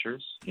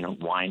Scriptures.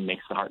 Wine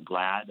makes the heart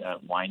glad.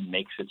 Wine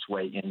makes its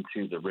way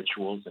into the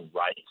rituals and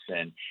rites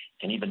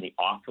and even the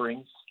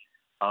offerings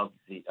of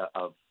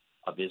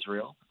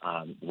Israel.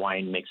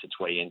 Wine makes its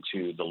way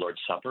into the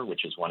Lord's Supper,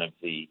 which is one of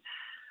the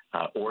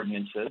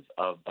ordinances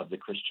of the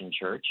Christian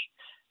church.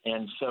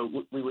 And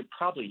so we would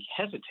probably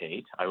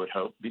hesitate, I would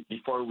hope,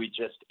 before we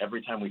just,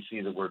 every time we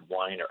see the word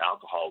wine or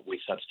alcohol, we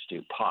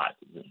substitute pot.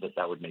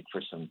 That would make for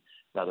some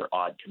rather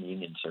odd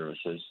communion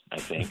services, I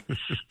think.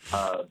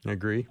 I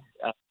agree.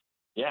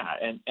 Yeah,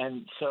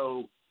 and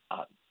so,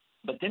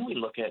 but then we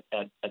look at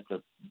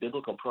the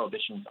biblical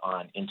prohibitions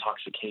on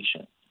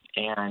intoxication.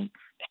 And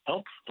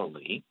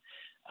helpfully,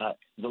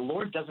 the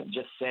Lord doesn't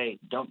just say,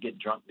 don't get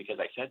drunk because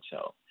I said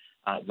so.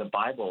 The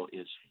Bible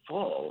is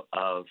full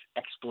of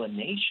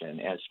explanation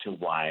as to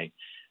why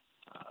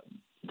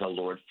the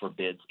Lord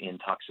forbids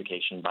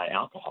intoxication by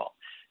alcohol.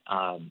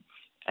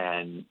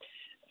 And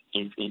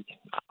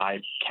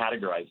I've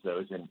categorized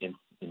those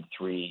in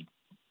three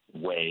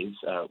ways.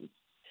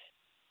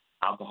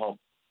 Alcohol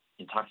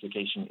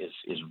intoxication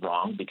is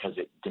wrong because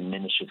it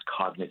diminishes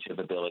cognitive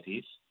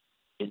abilities,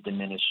 it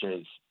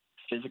diminishes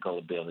physical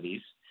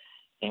abilities,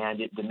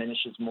 and it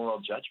diminishes moral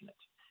judgment.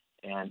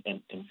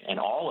 And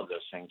all of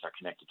those things are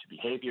connected to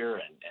behavior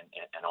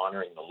and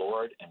honoring the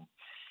Lord.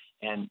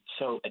 And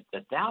so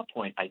at that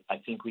point, I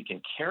think we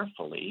can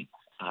carefully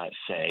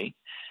say,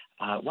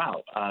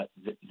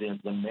 the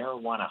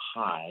marijuana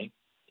high,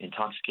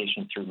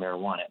 intoxication through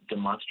marijuana,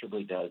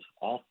 demonstrably does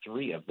all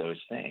three of those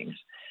things.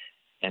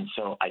 And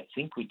so I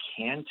think we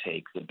can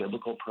take the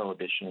biblical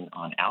prohibition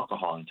on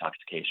alcohol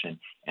intoxication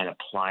and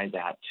apply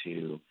that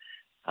to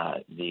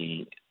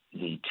the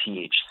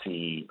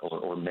THC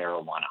or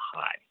marijuana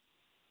high.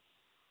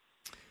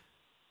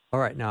 All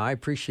right. Now, I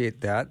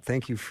appreciate that.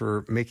 Thank you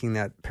for making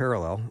that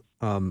parallel.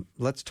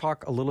 Let's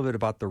talk a little bit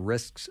about the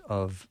risks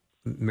of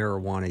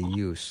marijuana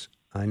use.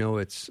 I know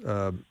it's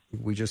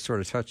we just sort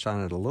of touched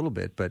on it a little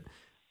bit, but,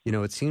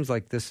 it seems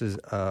like this is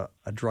a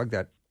drug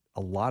that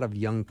a lot of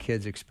young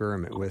kids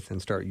experiment with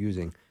and start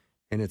using,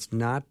 and it's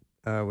not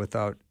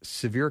without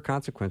severe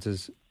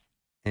consequences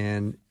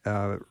and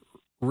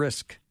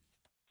risk.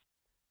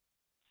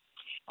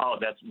 Oh,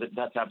 that's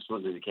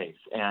absolutely the case.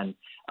 And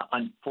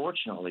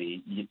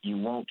unfortunately, you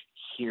won't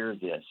hear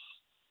this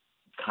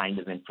kind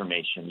of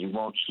information. You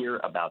won't hear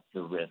about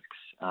the risks.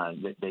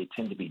 They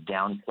tend to be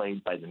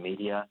downplayed by the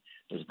media.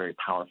 There's a very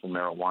powerful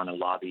marijuana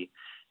lobby.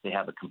 They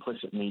have a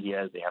complicit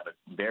media. They have a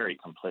very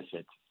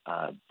complicit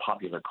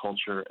popular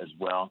culture as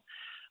well.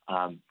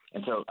 And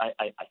so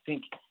I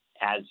think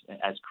as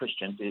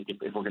Christians, if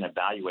we're going to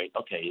evaluate,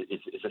 okay,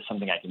 is this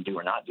something I can do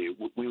or not do,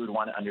 we would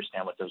want to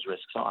understand what those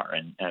risks are.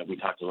 And we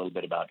talked a little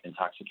bit about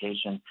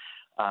intoxication.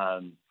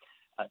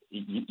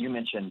 You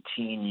mentioned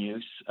teen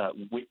use,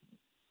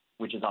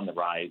 which is on the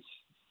rise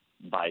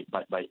by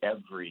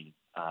every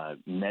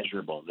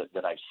measurable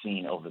that I've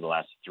seen over the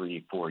last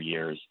 3-4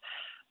 years.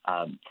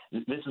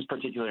 This is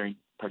particularly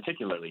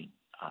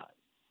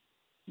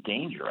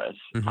dangerous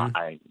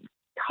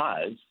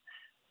because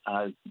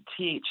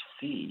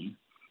THC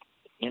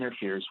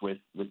interferes with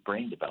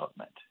brain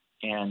development,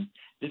 and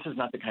this is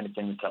not the kind of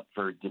thing that's up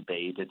for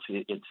debate.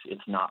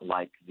 It's not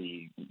like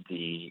the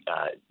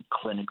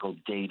clinical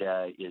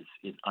data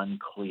is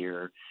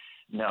unclear.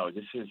 No,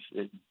 this is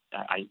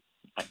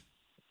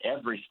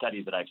every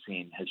study that I've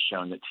seen has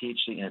shown that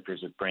THC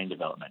interferes with brain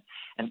development,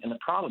 and the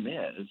problem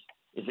is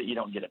that you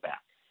don't get it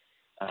back.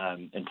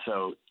 And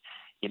so,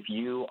 if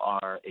you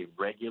are a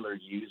regular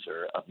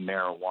user of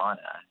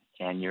marijuana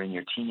and you're in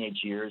your teenage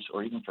years,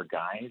 or even for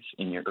guys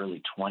in your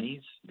early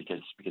 20s,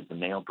 because the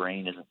male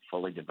brain isn't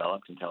fully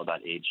developed until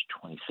about age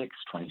 26,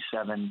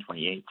 27,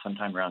 28,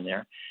 sometime around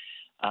there,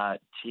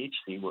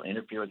 THC will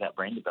interfere with that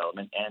brain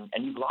development,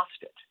 and you've lost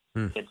it.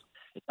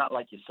 It's not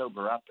like you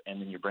sober up and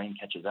then your brain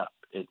catches up.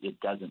 It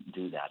doesn't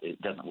do that.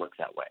 It doesn't work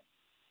that way.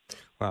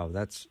 Wow,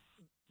 that's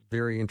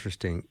very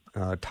interesting.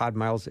 Todd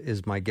Miles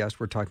is my guest.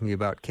 We're talking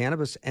about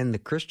cannabis and the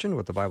Christian,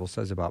 what the Bible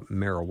says about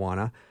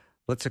marijuana.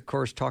 Let's, of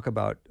course, talk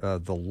about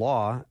the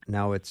law.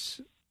 Now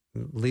it's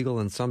legal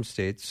in some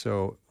states.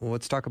 So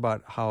let's talk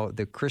about how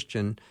the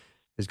Christian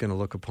is going to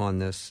look upon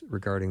this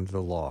regarding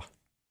the law.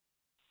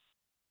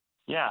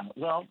 Yeah,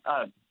 well,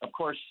 of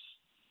course,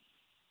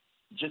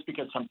 just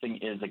because something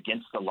is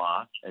against the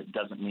law, it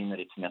doesn't mean that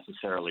it's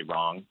necessarily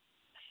wrong.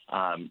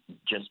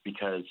 Just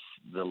because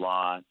the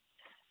law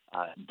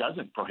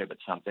doesn't prohibit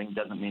something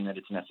doesn't mean that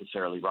it's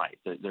necessarily right.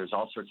 There's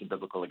all sorts of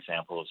biblical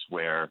examples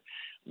where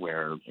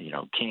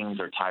kings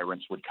or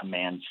tyrants would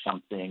command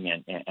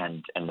something,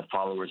 and the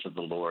followers of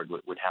the Lord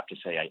would have to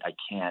say, I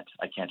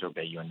can't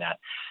obey you in that.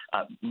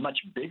 Much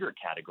bigger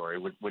category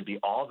would be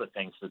all the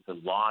things that the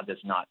law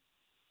does not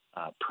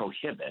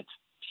prohibit.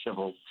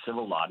 Civil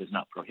law does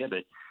not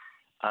prohibit.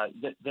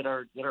 That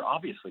are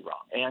obviously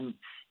wrong, and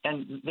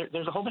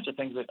there's a whole bunch of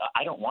things that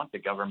I don't want the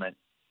government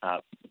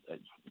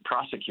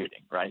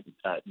prosecuting, right?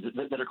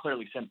 That are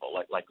clearly sinful,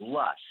 like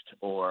lust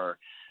or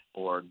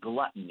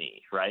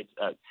gluttony, right?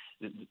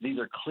 These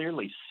are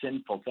clearly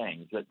sinful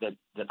things that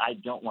I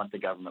don't want the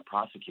government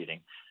prosecuting.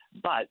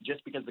 But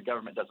just because the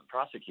government doesn't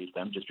prosecute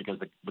them, just because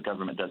the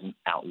government doesn't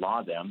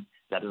outlaw them,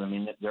 that doesn't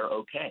mean that they're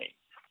okay.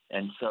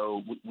 And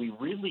so we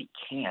really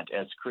can't,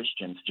 as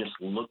Christians, just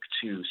look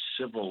to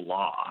civil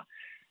law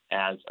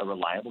as a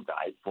reliable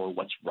guide for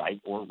what's right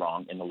or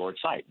wrong in the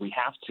Lord's sight. We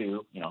have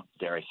to,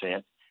 dare I say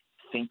it,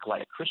 think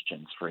like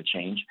Christians for a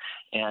change.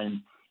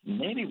 And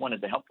maybe one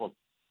of the helpful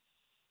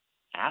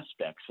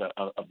aspects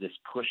of this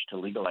push to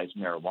legalize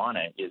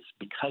marijuana is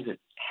because it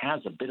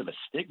has a bit of a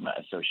stigma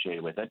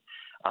associated with it.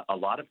 A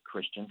lot of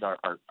Christians are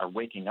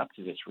waking up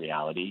to this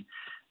reality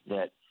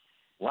that,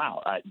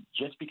 wow,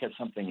 just because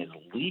something is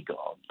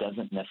legal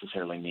doesn't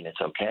necessarily mean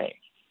it's okay.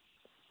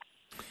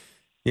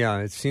 Yeah,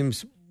 it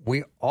seems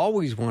we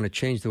always want to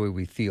change the way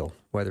we feel,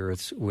 whether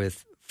it's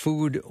with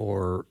food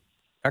or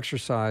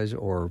exercise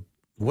or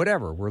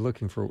whatever. We're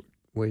looking for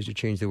ways to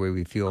change the way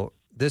we feel.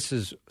 This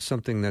is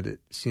something that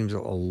it seems a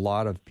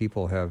lot of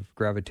people have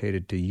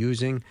gravitated to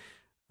using,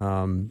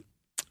 and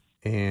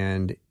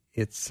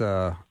it's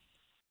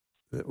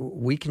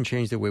we can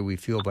change the way we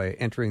feel by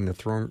entering the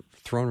throne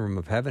room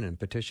of heaven and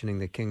petitioning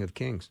the King of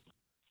Kings.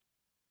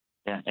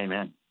 Yeah,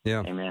 amen.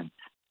 Yeah, amen.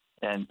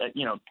 And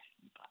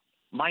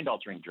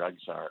mind-altering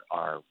drugs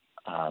are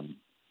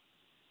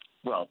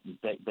well,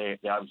 they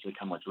obviously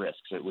come with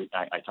risks.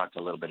 I talked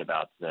a little bit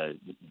about the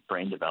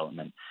brain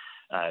development.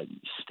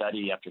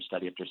 Study after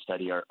study after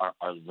study are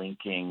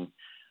linking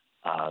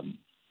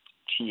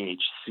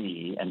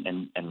THC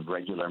and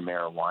regular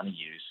marijuana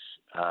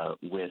use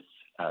with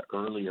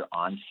earlier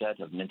onset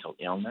of mental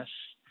illness.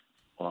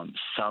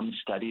 Some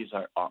studies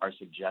are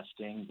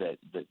suggesting that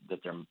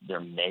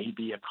there may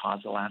be a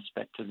causal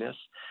aspect to this.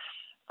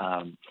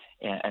 And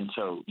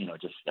so,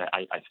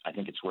 I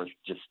think it's worth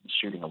just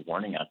shooting a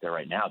warning out there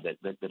right now that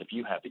if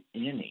you have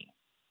any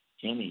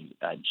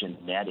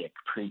genetic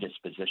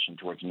predisposition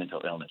towards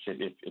mental illness,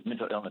 if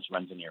mental illness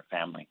runs in your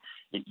family,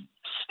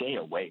 stay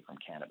away from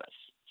cannabis.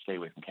 Stay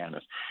away from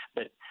cannabis.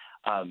 But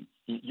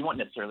You won't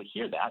necessarily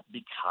hear that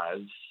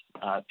because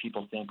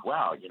people think,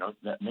 wow,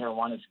 that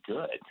marijuana is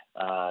good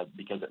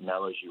because it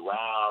mellows you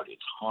out,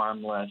 it's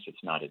harmless,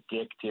 it's not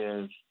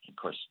addictive. Of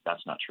course,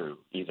 that's not true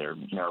either.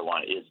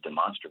 Marijuana is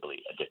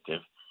demonstrably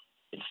addictive.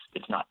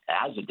 It's not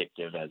as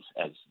addictive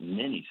as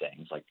many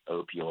things like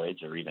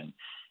opioids or even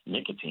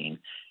nicotine,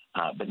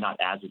 but not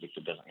as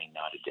addictive doesn't mean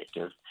not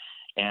addictive.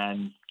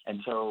 And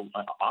so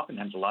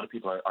oftentimes a lot of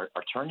people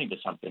are turning to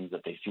something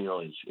that they feel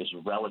is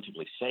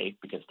relatively safe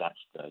because that's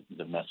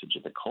the message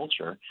of the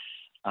culture,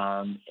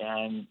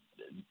 and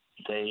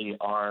they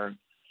are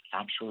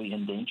actually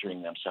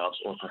endangering themselves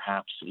or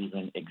perhaps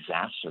even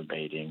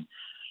exacerbating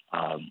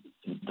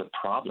the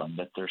problem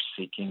that they're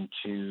seeking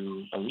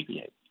to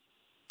alleviate.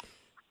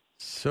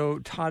 So,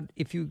 Todd,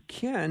 if you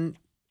can,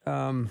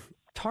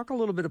 talk a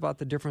little bit about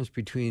the difference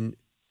between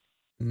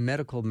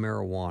medical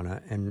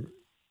marijuana and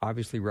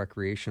obviously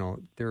recreational.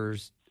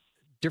 There's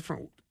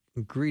different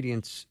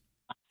ingredients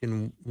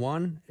in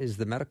one. Is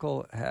the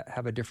medical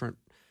have a different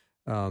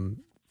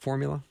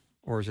formula,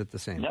 or is it the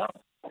same?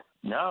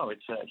 No,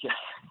 it's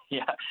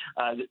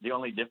the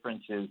only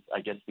difference is,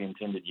 I guess, the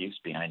intended use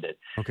behind it.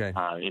 Okay.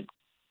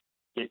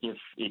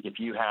 If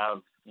you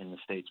have in the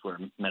states where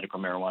medical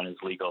marijuana is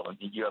legal, and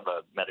you have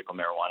a medical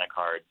marijuana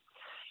card,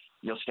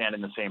 you'll stand in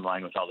the same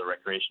line with all the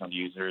recreational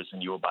users,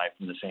 and you will buy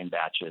from the same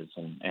batches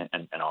and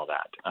all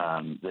that.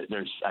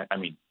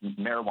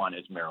 Marijuana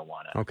is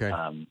marijuana. Okay.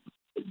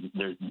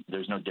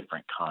 There's no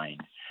different kind.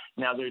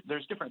 Now,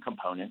 there's different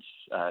components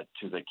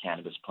to the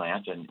cannabis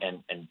plant,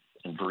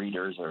 and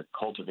breeders or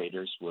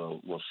cultivators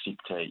will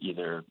seek to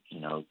either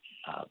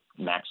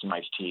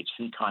maximize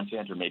THC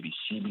content or maybe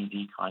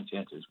CBD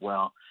content as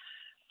well.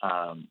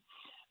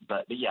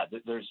 But yeah,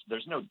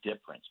 there's no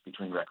difference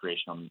between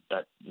recreational.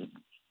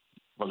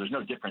 There's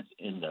no difference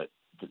in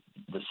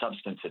the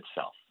substance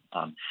itself.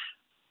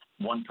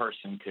 One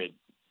person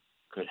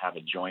could have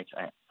a joint,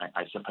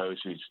 I suppose,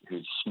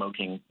 who's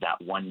smoking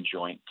that one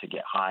joint to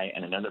get high,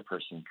 and another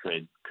person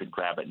could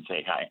grab it and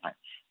say, "Hi,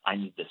 I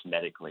need this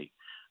medically."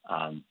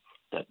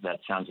 That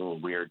sounds a little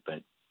weird,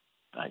 but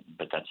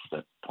that's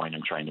the point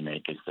I'm trying to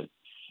make, is that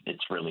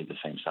it's really the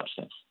same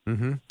substance.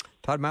 Mm-hmm.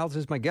 Todd Miles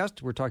is my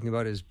guest. We're talking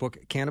about his book,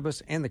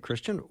 Cannabis and the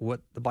Christian,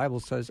 What the Bible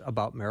Says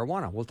About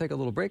Marijuana. We'll take a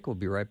little break. We'll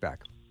be right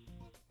back.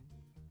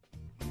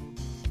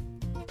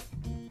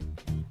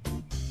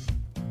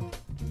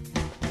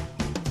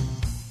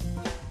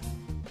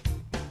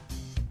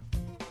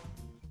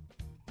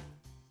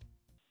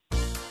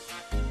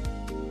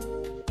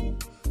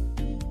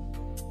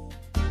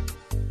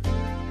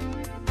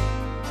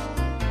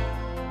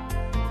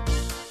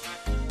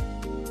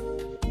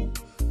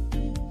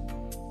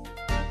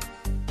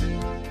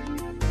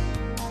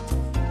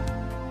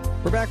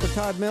 We're back with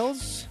Todd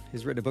Miles.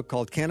 He's written a book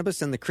called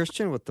Cannabis and the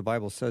Christian, What the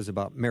Bible Says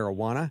About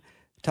Marijuana.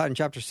 Todd, in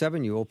Chapter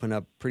 7, you open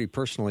up pretty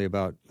personally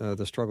about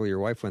the struggle your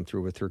wife went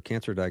through with her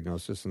cancer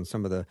diagnosis and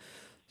some of the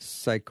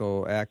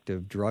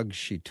psychoactive drugs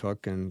she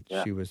took, and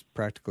she was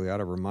practically out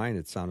of her mind,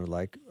 it sounded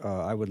like.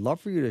 I would love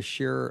for you to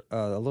share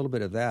a little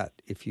bit of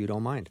that, if you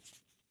don't mind.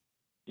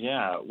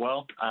 Yeah,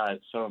 well,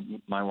 so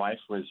my wife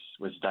was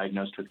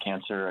diagnosed with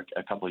cancer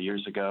a couple of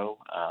years ago.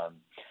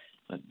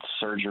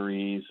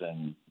 Surgeries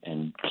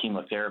and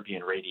chemotherapy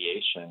and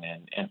radiation,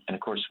 and of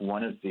course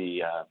one of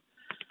the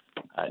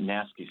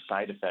nasty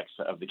side effects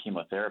of the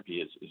chemotherapy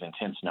is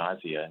intense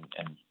nausea,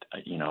 and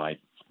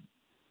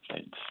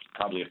it's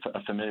probably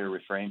a familiar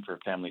refrain for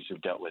families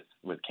who've dealt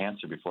with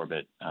cancer before,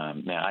 but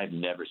man, I've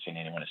never seen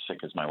anyone as sick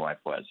as my wife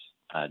was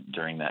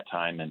during that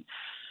time,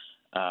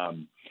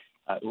 and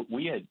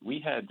we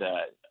had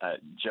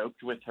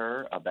joked with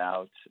her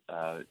about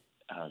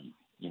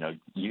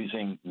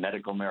using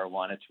medical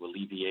marijuana to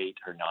alleviate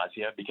her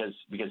nausea because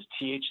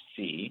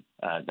THC,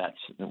 that's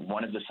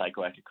one of the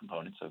psychoactive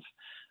components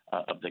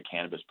of the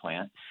cannabis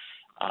plant,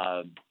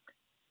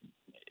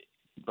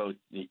 both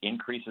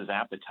increases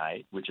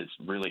appetite, which is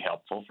really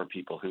helpful for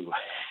people who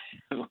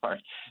are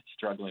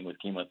struggling with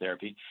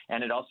chemotherapy,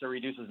 and it also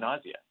reduces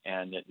nausea.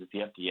 And the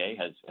FDA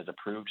has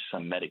approved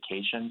some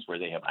medications where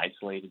they have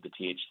isolated the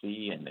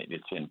THC, and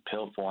it's in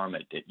pill form.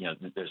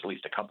 There's at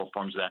least a couple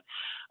forms of that.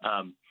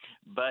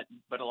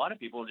 But a lot of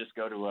people just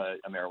go to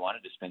a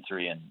marijuana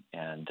dispensary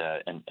and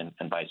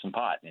buy some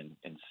pot, and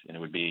it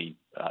would be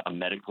a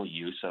medical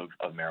use of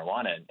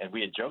marijuana. And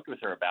we had joked with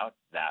her about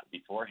that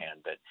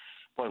beforehand, but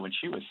boy, when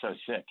she was so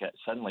sick,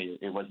 suddenly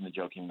it wasn't a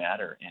joking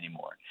matter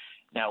anymore.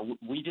 Now,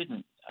 we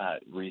didn't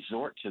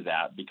resort to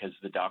that because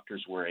the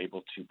doctors were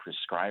able to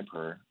prescribe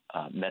her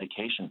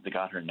medications that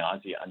got her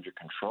nausea under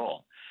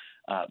control.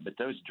 But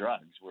those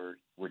drugs were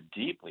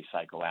deeply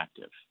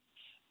psychoactive.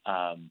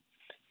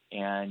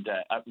 And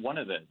one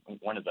of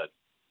the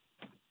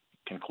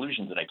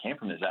conclusions that I came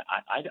from is that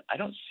I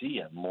don't see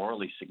a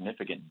morally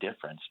significant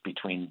difference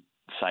between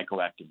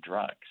psychoactive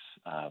drugs.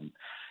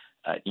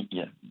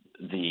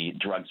 The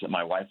drugs that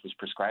my wife was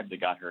prescribed that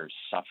got her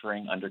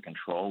suffering under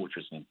control, which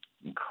was an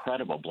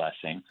incredible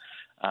blessing,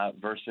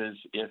 versus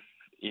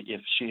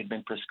if she had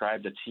been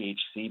prescribed a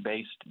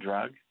THC-based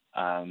drug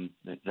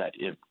that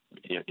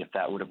if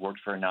that would have worked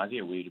for her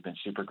nausea, we'd have been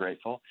super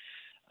grateful.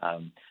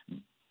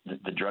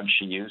 The drugs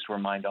she used were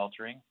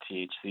mind-altering.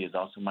 THC is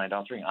also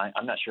mind-altering.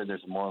 I'm not sure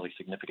there's a morally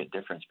significant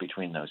difference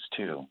between those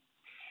two.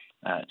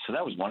 So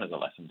that was one of the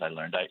lessons I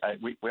learned.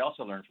 We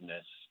also learned from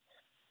this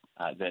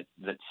that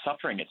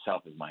suffering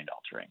itself is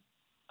mind-altering.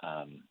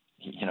 I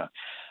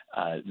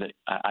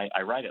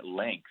write at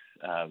length,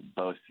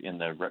 both in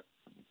the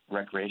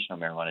recreational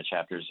marijuana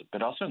chapters,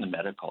 but also in the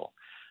medical,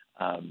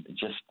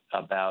 just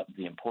about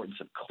the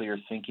importance of clear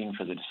thinking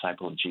for the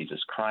disciple of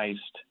Jesus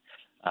Christ,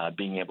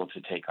 being able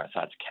to take our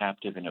thoughts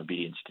captive in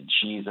obedience to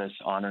Jesus,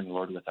 honoring the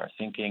Lord with our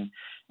thinking,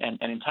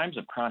 and in times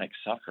of chronic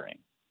suffering,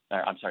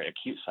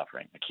 acute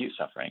suffering,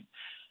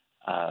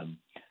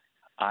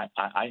 I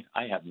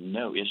have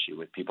no issue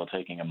with people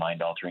taking a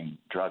mind-altering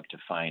drug to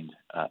find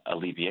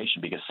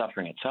alleviation, because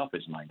suffering itself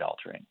is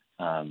mind-altering.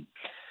 I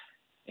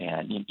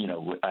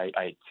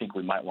think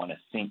we might want to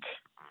think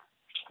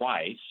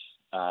twice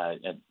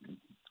and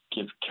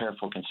give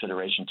careful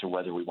consideration to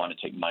whether we want to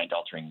take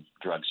mind-altering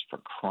drugs for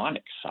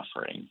chronic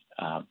suffering,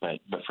 but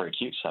for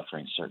acute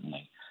suffering,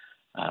 certainly.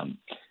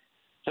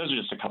 Those are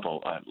just a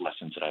couple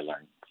lessons that I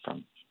learned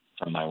from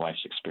my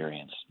wife's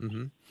experience.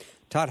 Mm-hmm.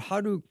 Todd, how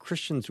do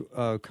Christians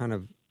kind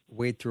of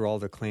wade through all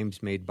the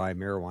claims made by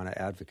marijuana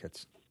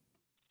advocates?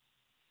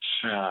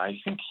 I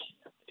think,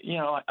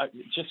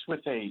 just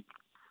with a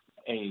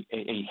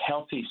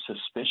healthy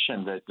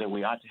suspicion that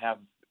we ought to have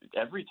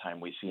every time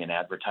we see an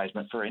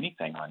advertisement for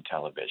anything on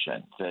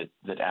television,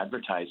 that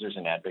advertisers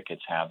and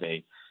advocates have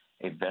a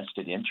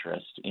vested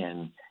interest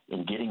in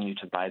getting you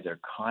to buy their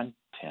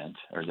content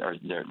or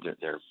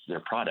their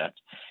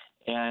product,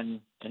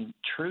 and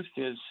truth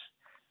is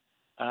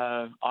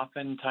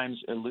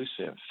oftentimes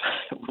elusive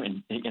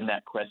when in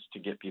that quest to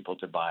get people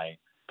to buy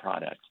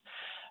product.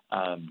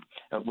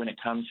 When it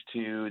comes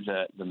to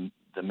the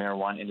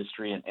marijuana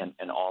industry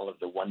and all of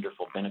the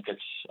wonderful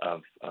benefits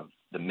of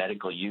the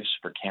medical use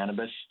for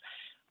cannabis,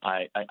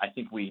 I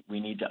think we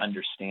need to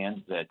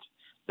understand that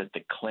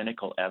the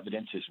clinical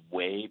evidence is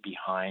way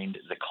behind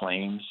the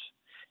claims,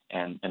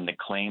 and the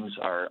claims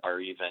are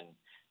even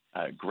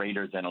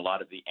greater than a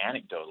lot of the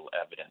anecdotal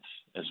evidence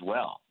as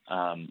well.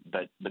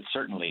 But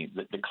certainly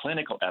the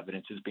clinical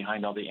evidence is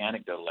behind all the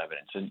anecdotal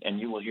evidence. And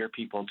you will hear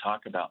people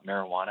talk about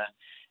marijuana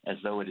as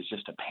though it is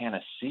just a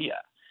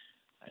panacea.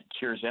 It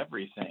cures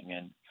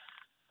everything.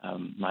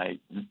 And my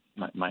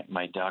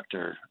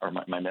doctor or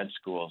my med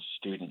school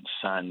student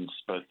sons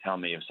both tell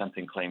me if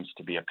something claims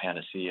to be a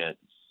panacea,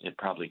 it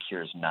probably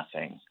cures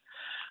nothing.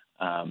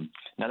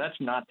 Now, that's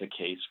not the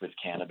case with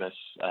cannabis.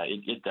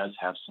 It does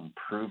have some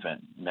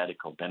proven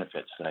medical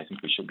benefits that I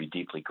think we should be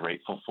deeply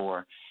grateful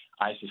for.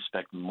 I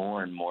suspect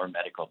more and more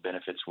medical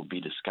benefits will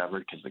be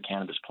discovered because the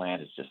cannabis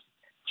plant is just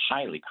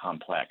highly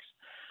complex.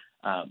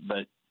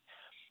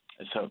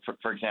 So,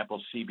 for example,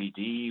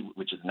 CBD,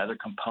 which is another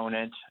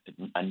component,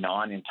 a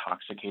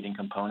non-intoxicating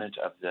component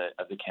of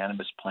the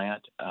cannabis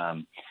plant,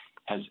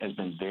 has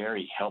been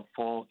very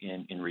helpful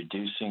in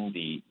reducing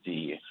the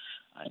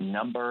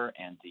number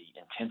and the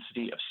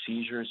intensity of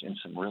seizures in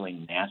some really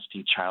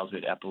nasty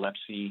childhood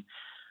epilepsy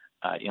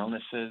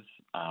illnesses,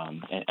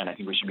 and I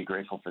think we should be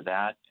grateful for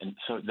that. And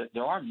so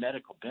there are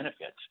medical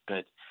benefits,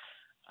 but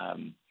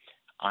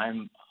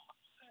I'm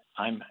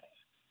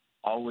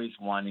always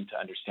wanting to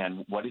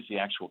understand what is the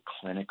actual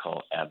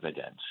clinical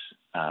evidence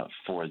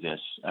for this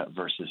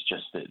versus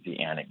just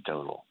the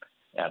anecdotal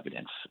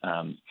evidence,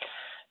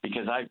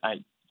 because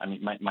I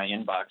mean, my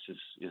inbox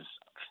is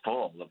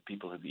full of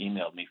people who've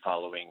emailed me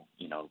following,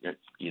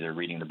 either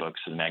reading the books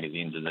or the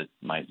magazines or that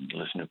might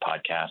listen to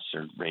podcasts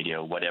or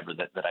radio, whatever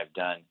that I've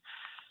done,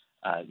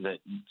 that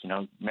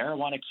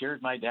marijuana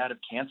cured my dad of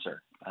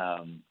cancer.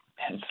 And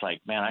it's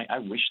like, man, I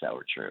wish that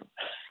were true.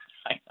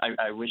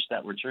 I wish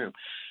that were true.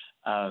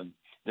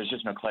 There's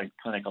just no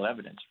clinical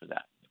evidence for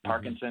that.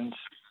 Parkinson's,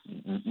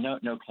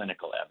 no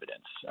clinical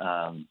evidence.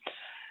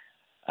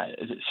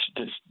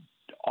 Just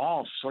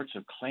all sorts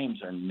of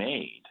claims are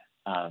made,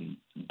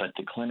 but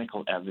the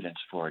clinical evidence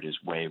for it is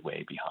way,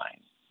 way behind.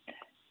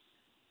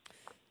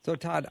 So,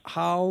 Todd,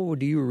 how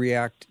do you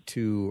react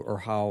to, or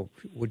how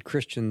would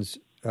Christians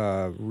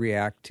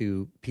react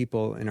to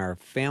people in our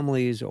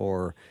families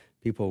or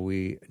people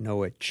we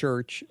know at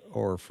church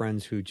or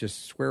friends who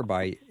just swear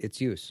by its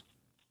use?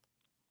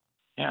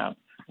 Yeah,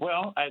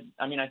 well, I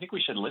mean, I think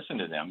we should listen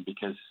to them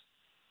because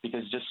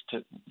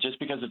just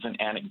because it's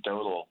an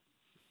anecdotal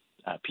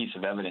piece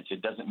of evidence,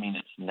 it doesn't mean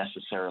it's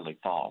necessarily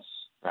false,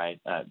 right?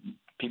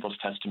 People's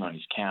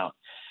testimonies count,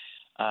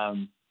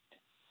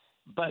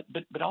 but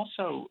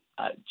also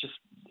just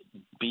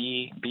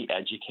be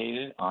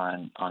educated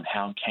on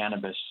how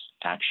cannabis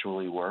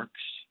actually works.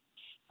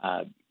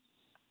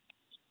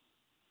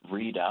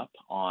 Read up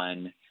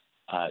on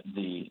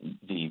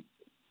the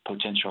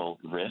potential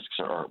risks,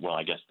 or well,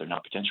 I guess they're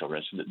not potential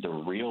risks, the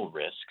real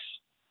risks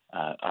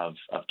of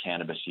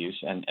cannabis use,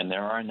 and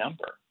there are a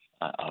number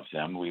of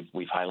them.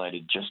 We've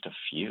highlighted just a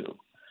few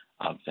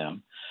of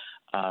them.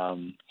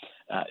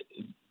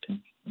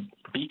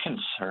 Be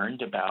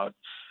concerned about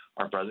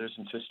our brothers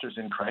and sisters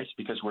in Christ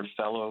because we're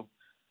fellow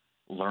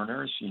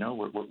learners.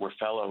 We're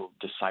fellow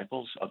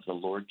disciples of the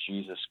Lord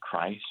Jesus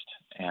Christ,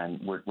 and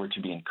we're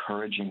to be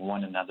encouraging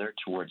one another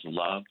towards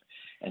love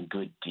and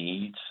good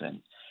deeds, and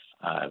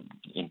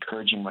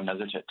encouraging one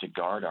another to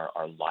guard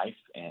our life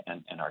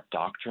and our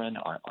doctrine,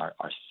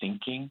 our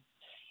thinking,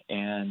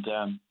 and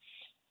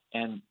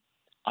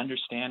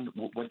understand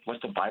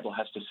what the Bible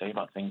has to say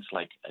about things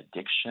like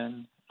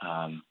addiction.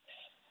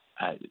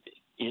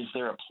 Is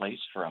there a place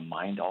for a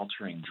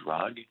mind-altering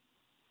drug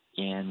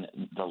in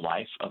the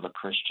life of a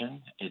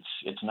Christian?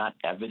 It's not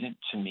evident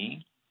to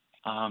me.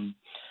 And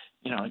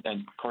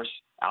of course,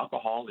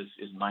 alcohol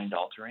is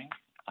mind-altering.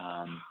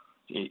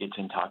 It's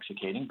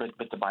intoxicating,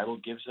 but the Bible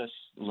gives us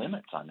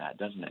limits on that,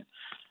 doesn't it?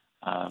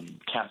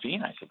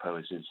 Caffeine, I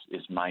suppose,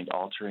 is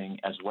mind-altering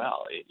as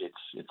well.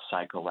 It's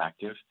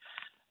psychoactive,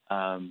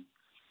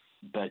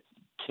 but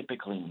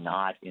typically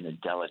not in a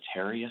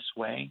deleterious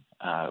way.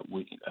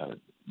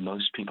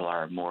 Most people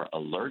are more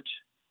alert,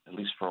 at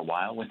least for a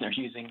while, when they're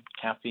using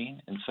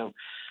caffeine. And so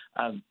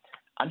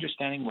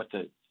understanding what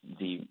the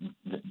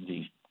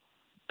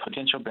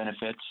potential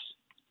benefits,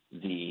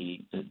 the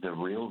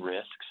real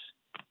risks,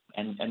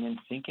 and then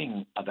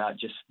thinking about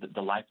just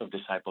the life of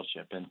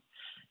discipleship. And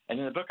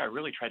in the book, I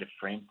really try to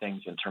frame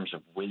things in terms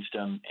of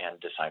wisdom and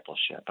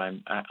discipleship.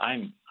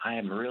 I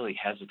am really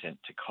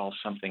hesitant to call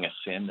something a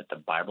sin that the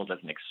Bible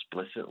doesn't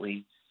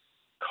explicitly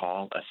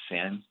call a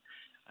sin.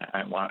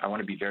 I want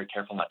to be very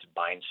careful not to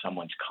bind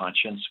someone's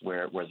conscience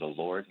where the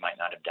Lord might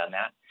not have done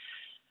that.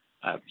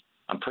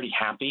 I'm pretty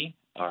happy,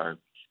 or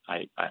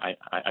I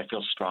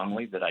feel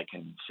strongly that I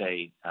can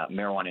say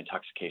marijuana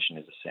intoxication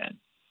is a sin.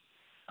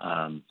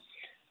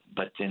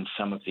 But then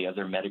some of the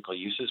other medical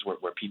uses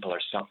where people are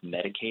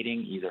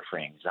self-medicating, either for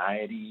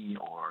anxiety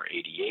or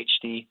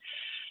ADHD,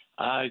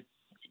 I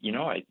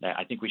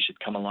think we should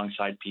come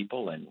alongside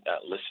people and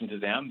listen to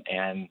them,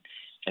 and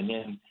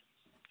then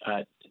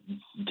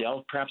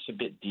delve perhaps a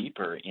bit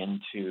deeper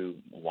into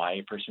why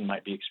a person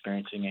might be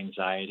experiencing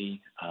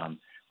anxiety.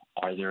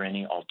 Are there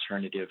any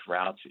alternative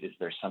routes? Is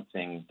there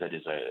something that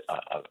is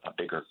a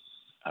bigger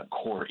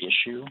core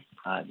issue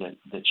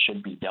that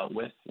should be dealt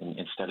with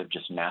instead of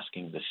just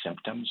masking the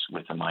symptoms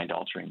with a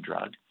mind-altering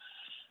drug?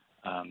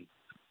 I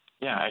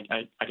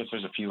guess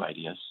there's a few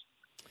ideas.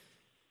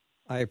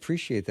 I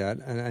appreciate that.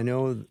 And I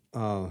know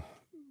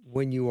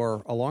when you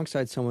are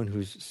alongside someone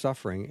who's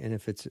suffering, and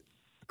if it's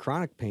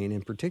chronic pain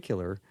in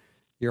particular,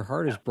 your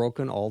heart is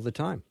broken all the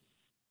time.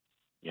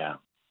 Yeah,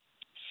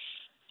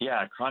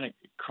 chronic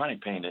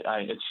pain,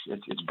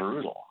 it's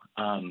brutal.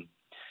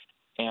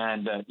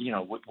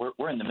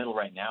 We're in the middle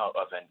right now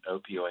of an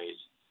opioid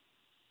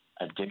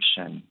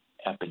addiction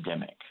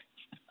epidemic.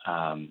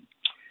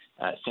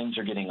 Things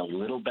are getting a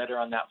little better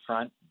on that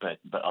front, but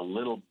a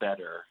little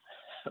better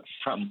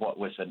from what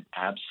was an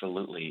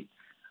absolutely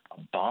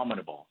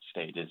abominable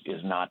state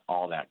is not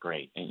all that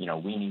great. And,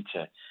 we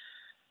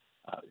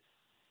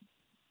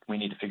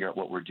need to figure out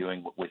what we're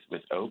doing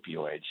with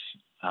opioids.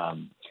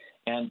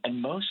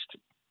 And most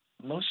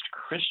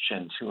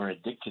Christians who are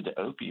addicted to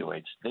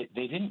opioids,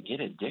 they didn't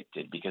get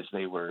addicted because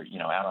they were,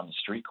 out on the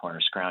street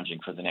corner scrounging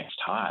for the next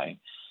high.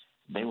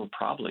 They were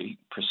probably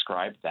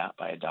prescribed that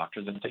by a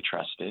doctor that they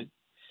trusted.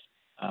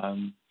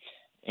 And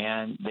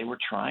they were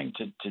trying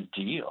to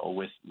deal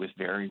with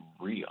very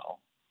real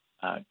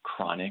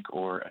chronic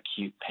or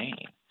acute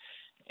pain.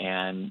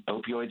 And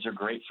opioids are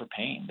great for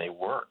pain. They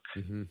work.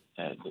 Mm-hmm.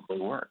 They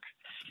work.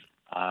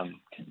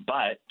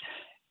 But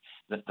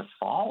the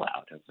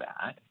fallout of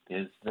that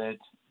is that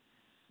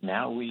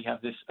now we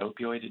have this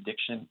opioid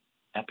addiction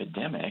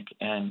epidemic,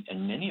 and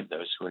many of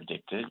those who are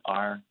addicted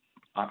are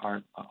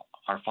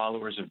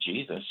followers of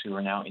Jesus who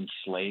are now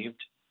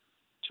enslaved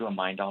to a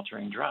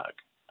mind-altering drug.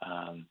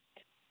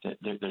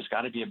 There's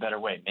got to be a better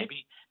way.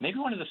 Maybe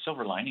one of the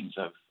silver linings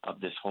of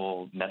this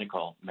whole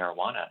medical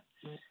marijuana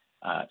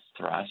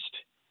thrust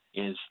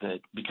is that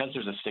because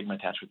there's a stigma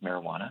attached with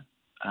marijuana,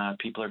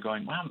 people are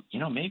going, well,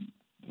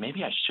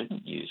 maybe I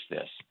shouldn't use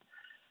this.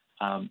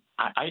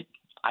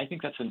 I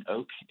think that's a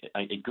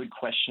good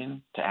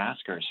question to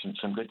ask, or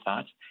some good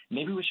thoughts.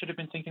 Maybe we should have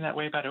been thinking that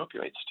way about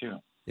opioids too.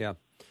 Yeah.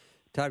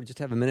 Todd, we just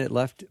have a minute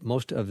left.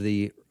 Most of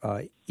the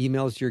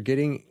emails you're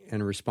getting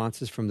and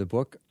responses from the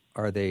book,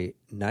 are they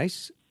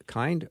nice,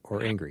 kind,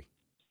 or angry?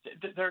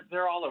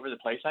 They're all over the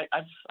place.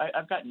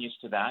 I've gotten used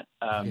to that.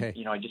 Okay.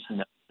 I just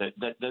know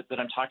that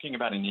I'm talking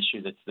about an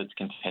issue that's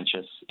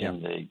contentious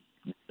in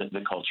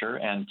the culture.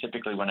 And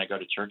typically when I go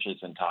to churches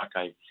and talk,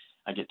 I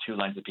get two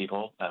lines of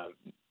people.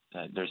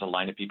 There's a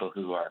line of people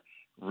who are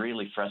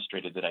really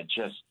frustrated that I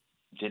just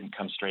didn't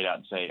come straight out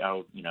and say,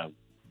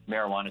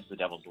 marijuana is the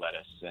devil's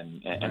lettuce.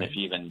 And if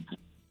you even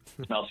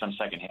smell some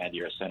secondhand,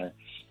 you're a sinner.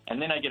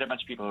 And then I get a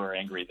bunch of people who are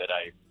angry that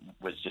I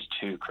was just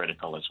too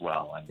critical as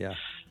well. And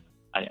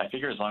I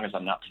figure as long as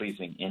I'm not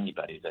pleasing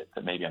anybody, that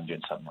maybe I'm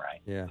doing something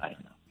right. Yeah. I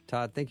don't know.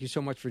 Todd, thank you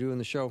so much for doing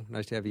the show.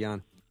 Nice to have you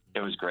on. It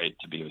was great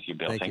to be with you,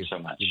 Bill. Thanks so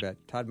much. You bet.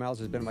 Todd Miles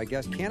has been my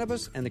guest.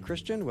 Cannabis and the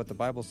Christian, what the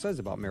Bible says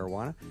about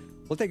marijuana.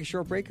 We'll take a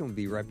short break and we'll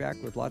be right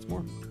back with lots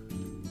more.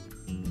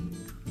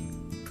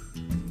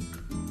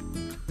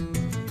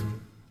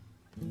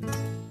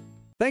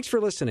 Thanks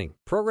for listening.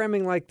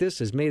 Programming like this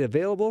is made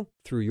available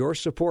through your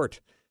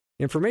support.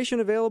 Information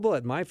available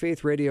at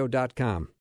myfaithradio.com.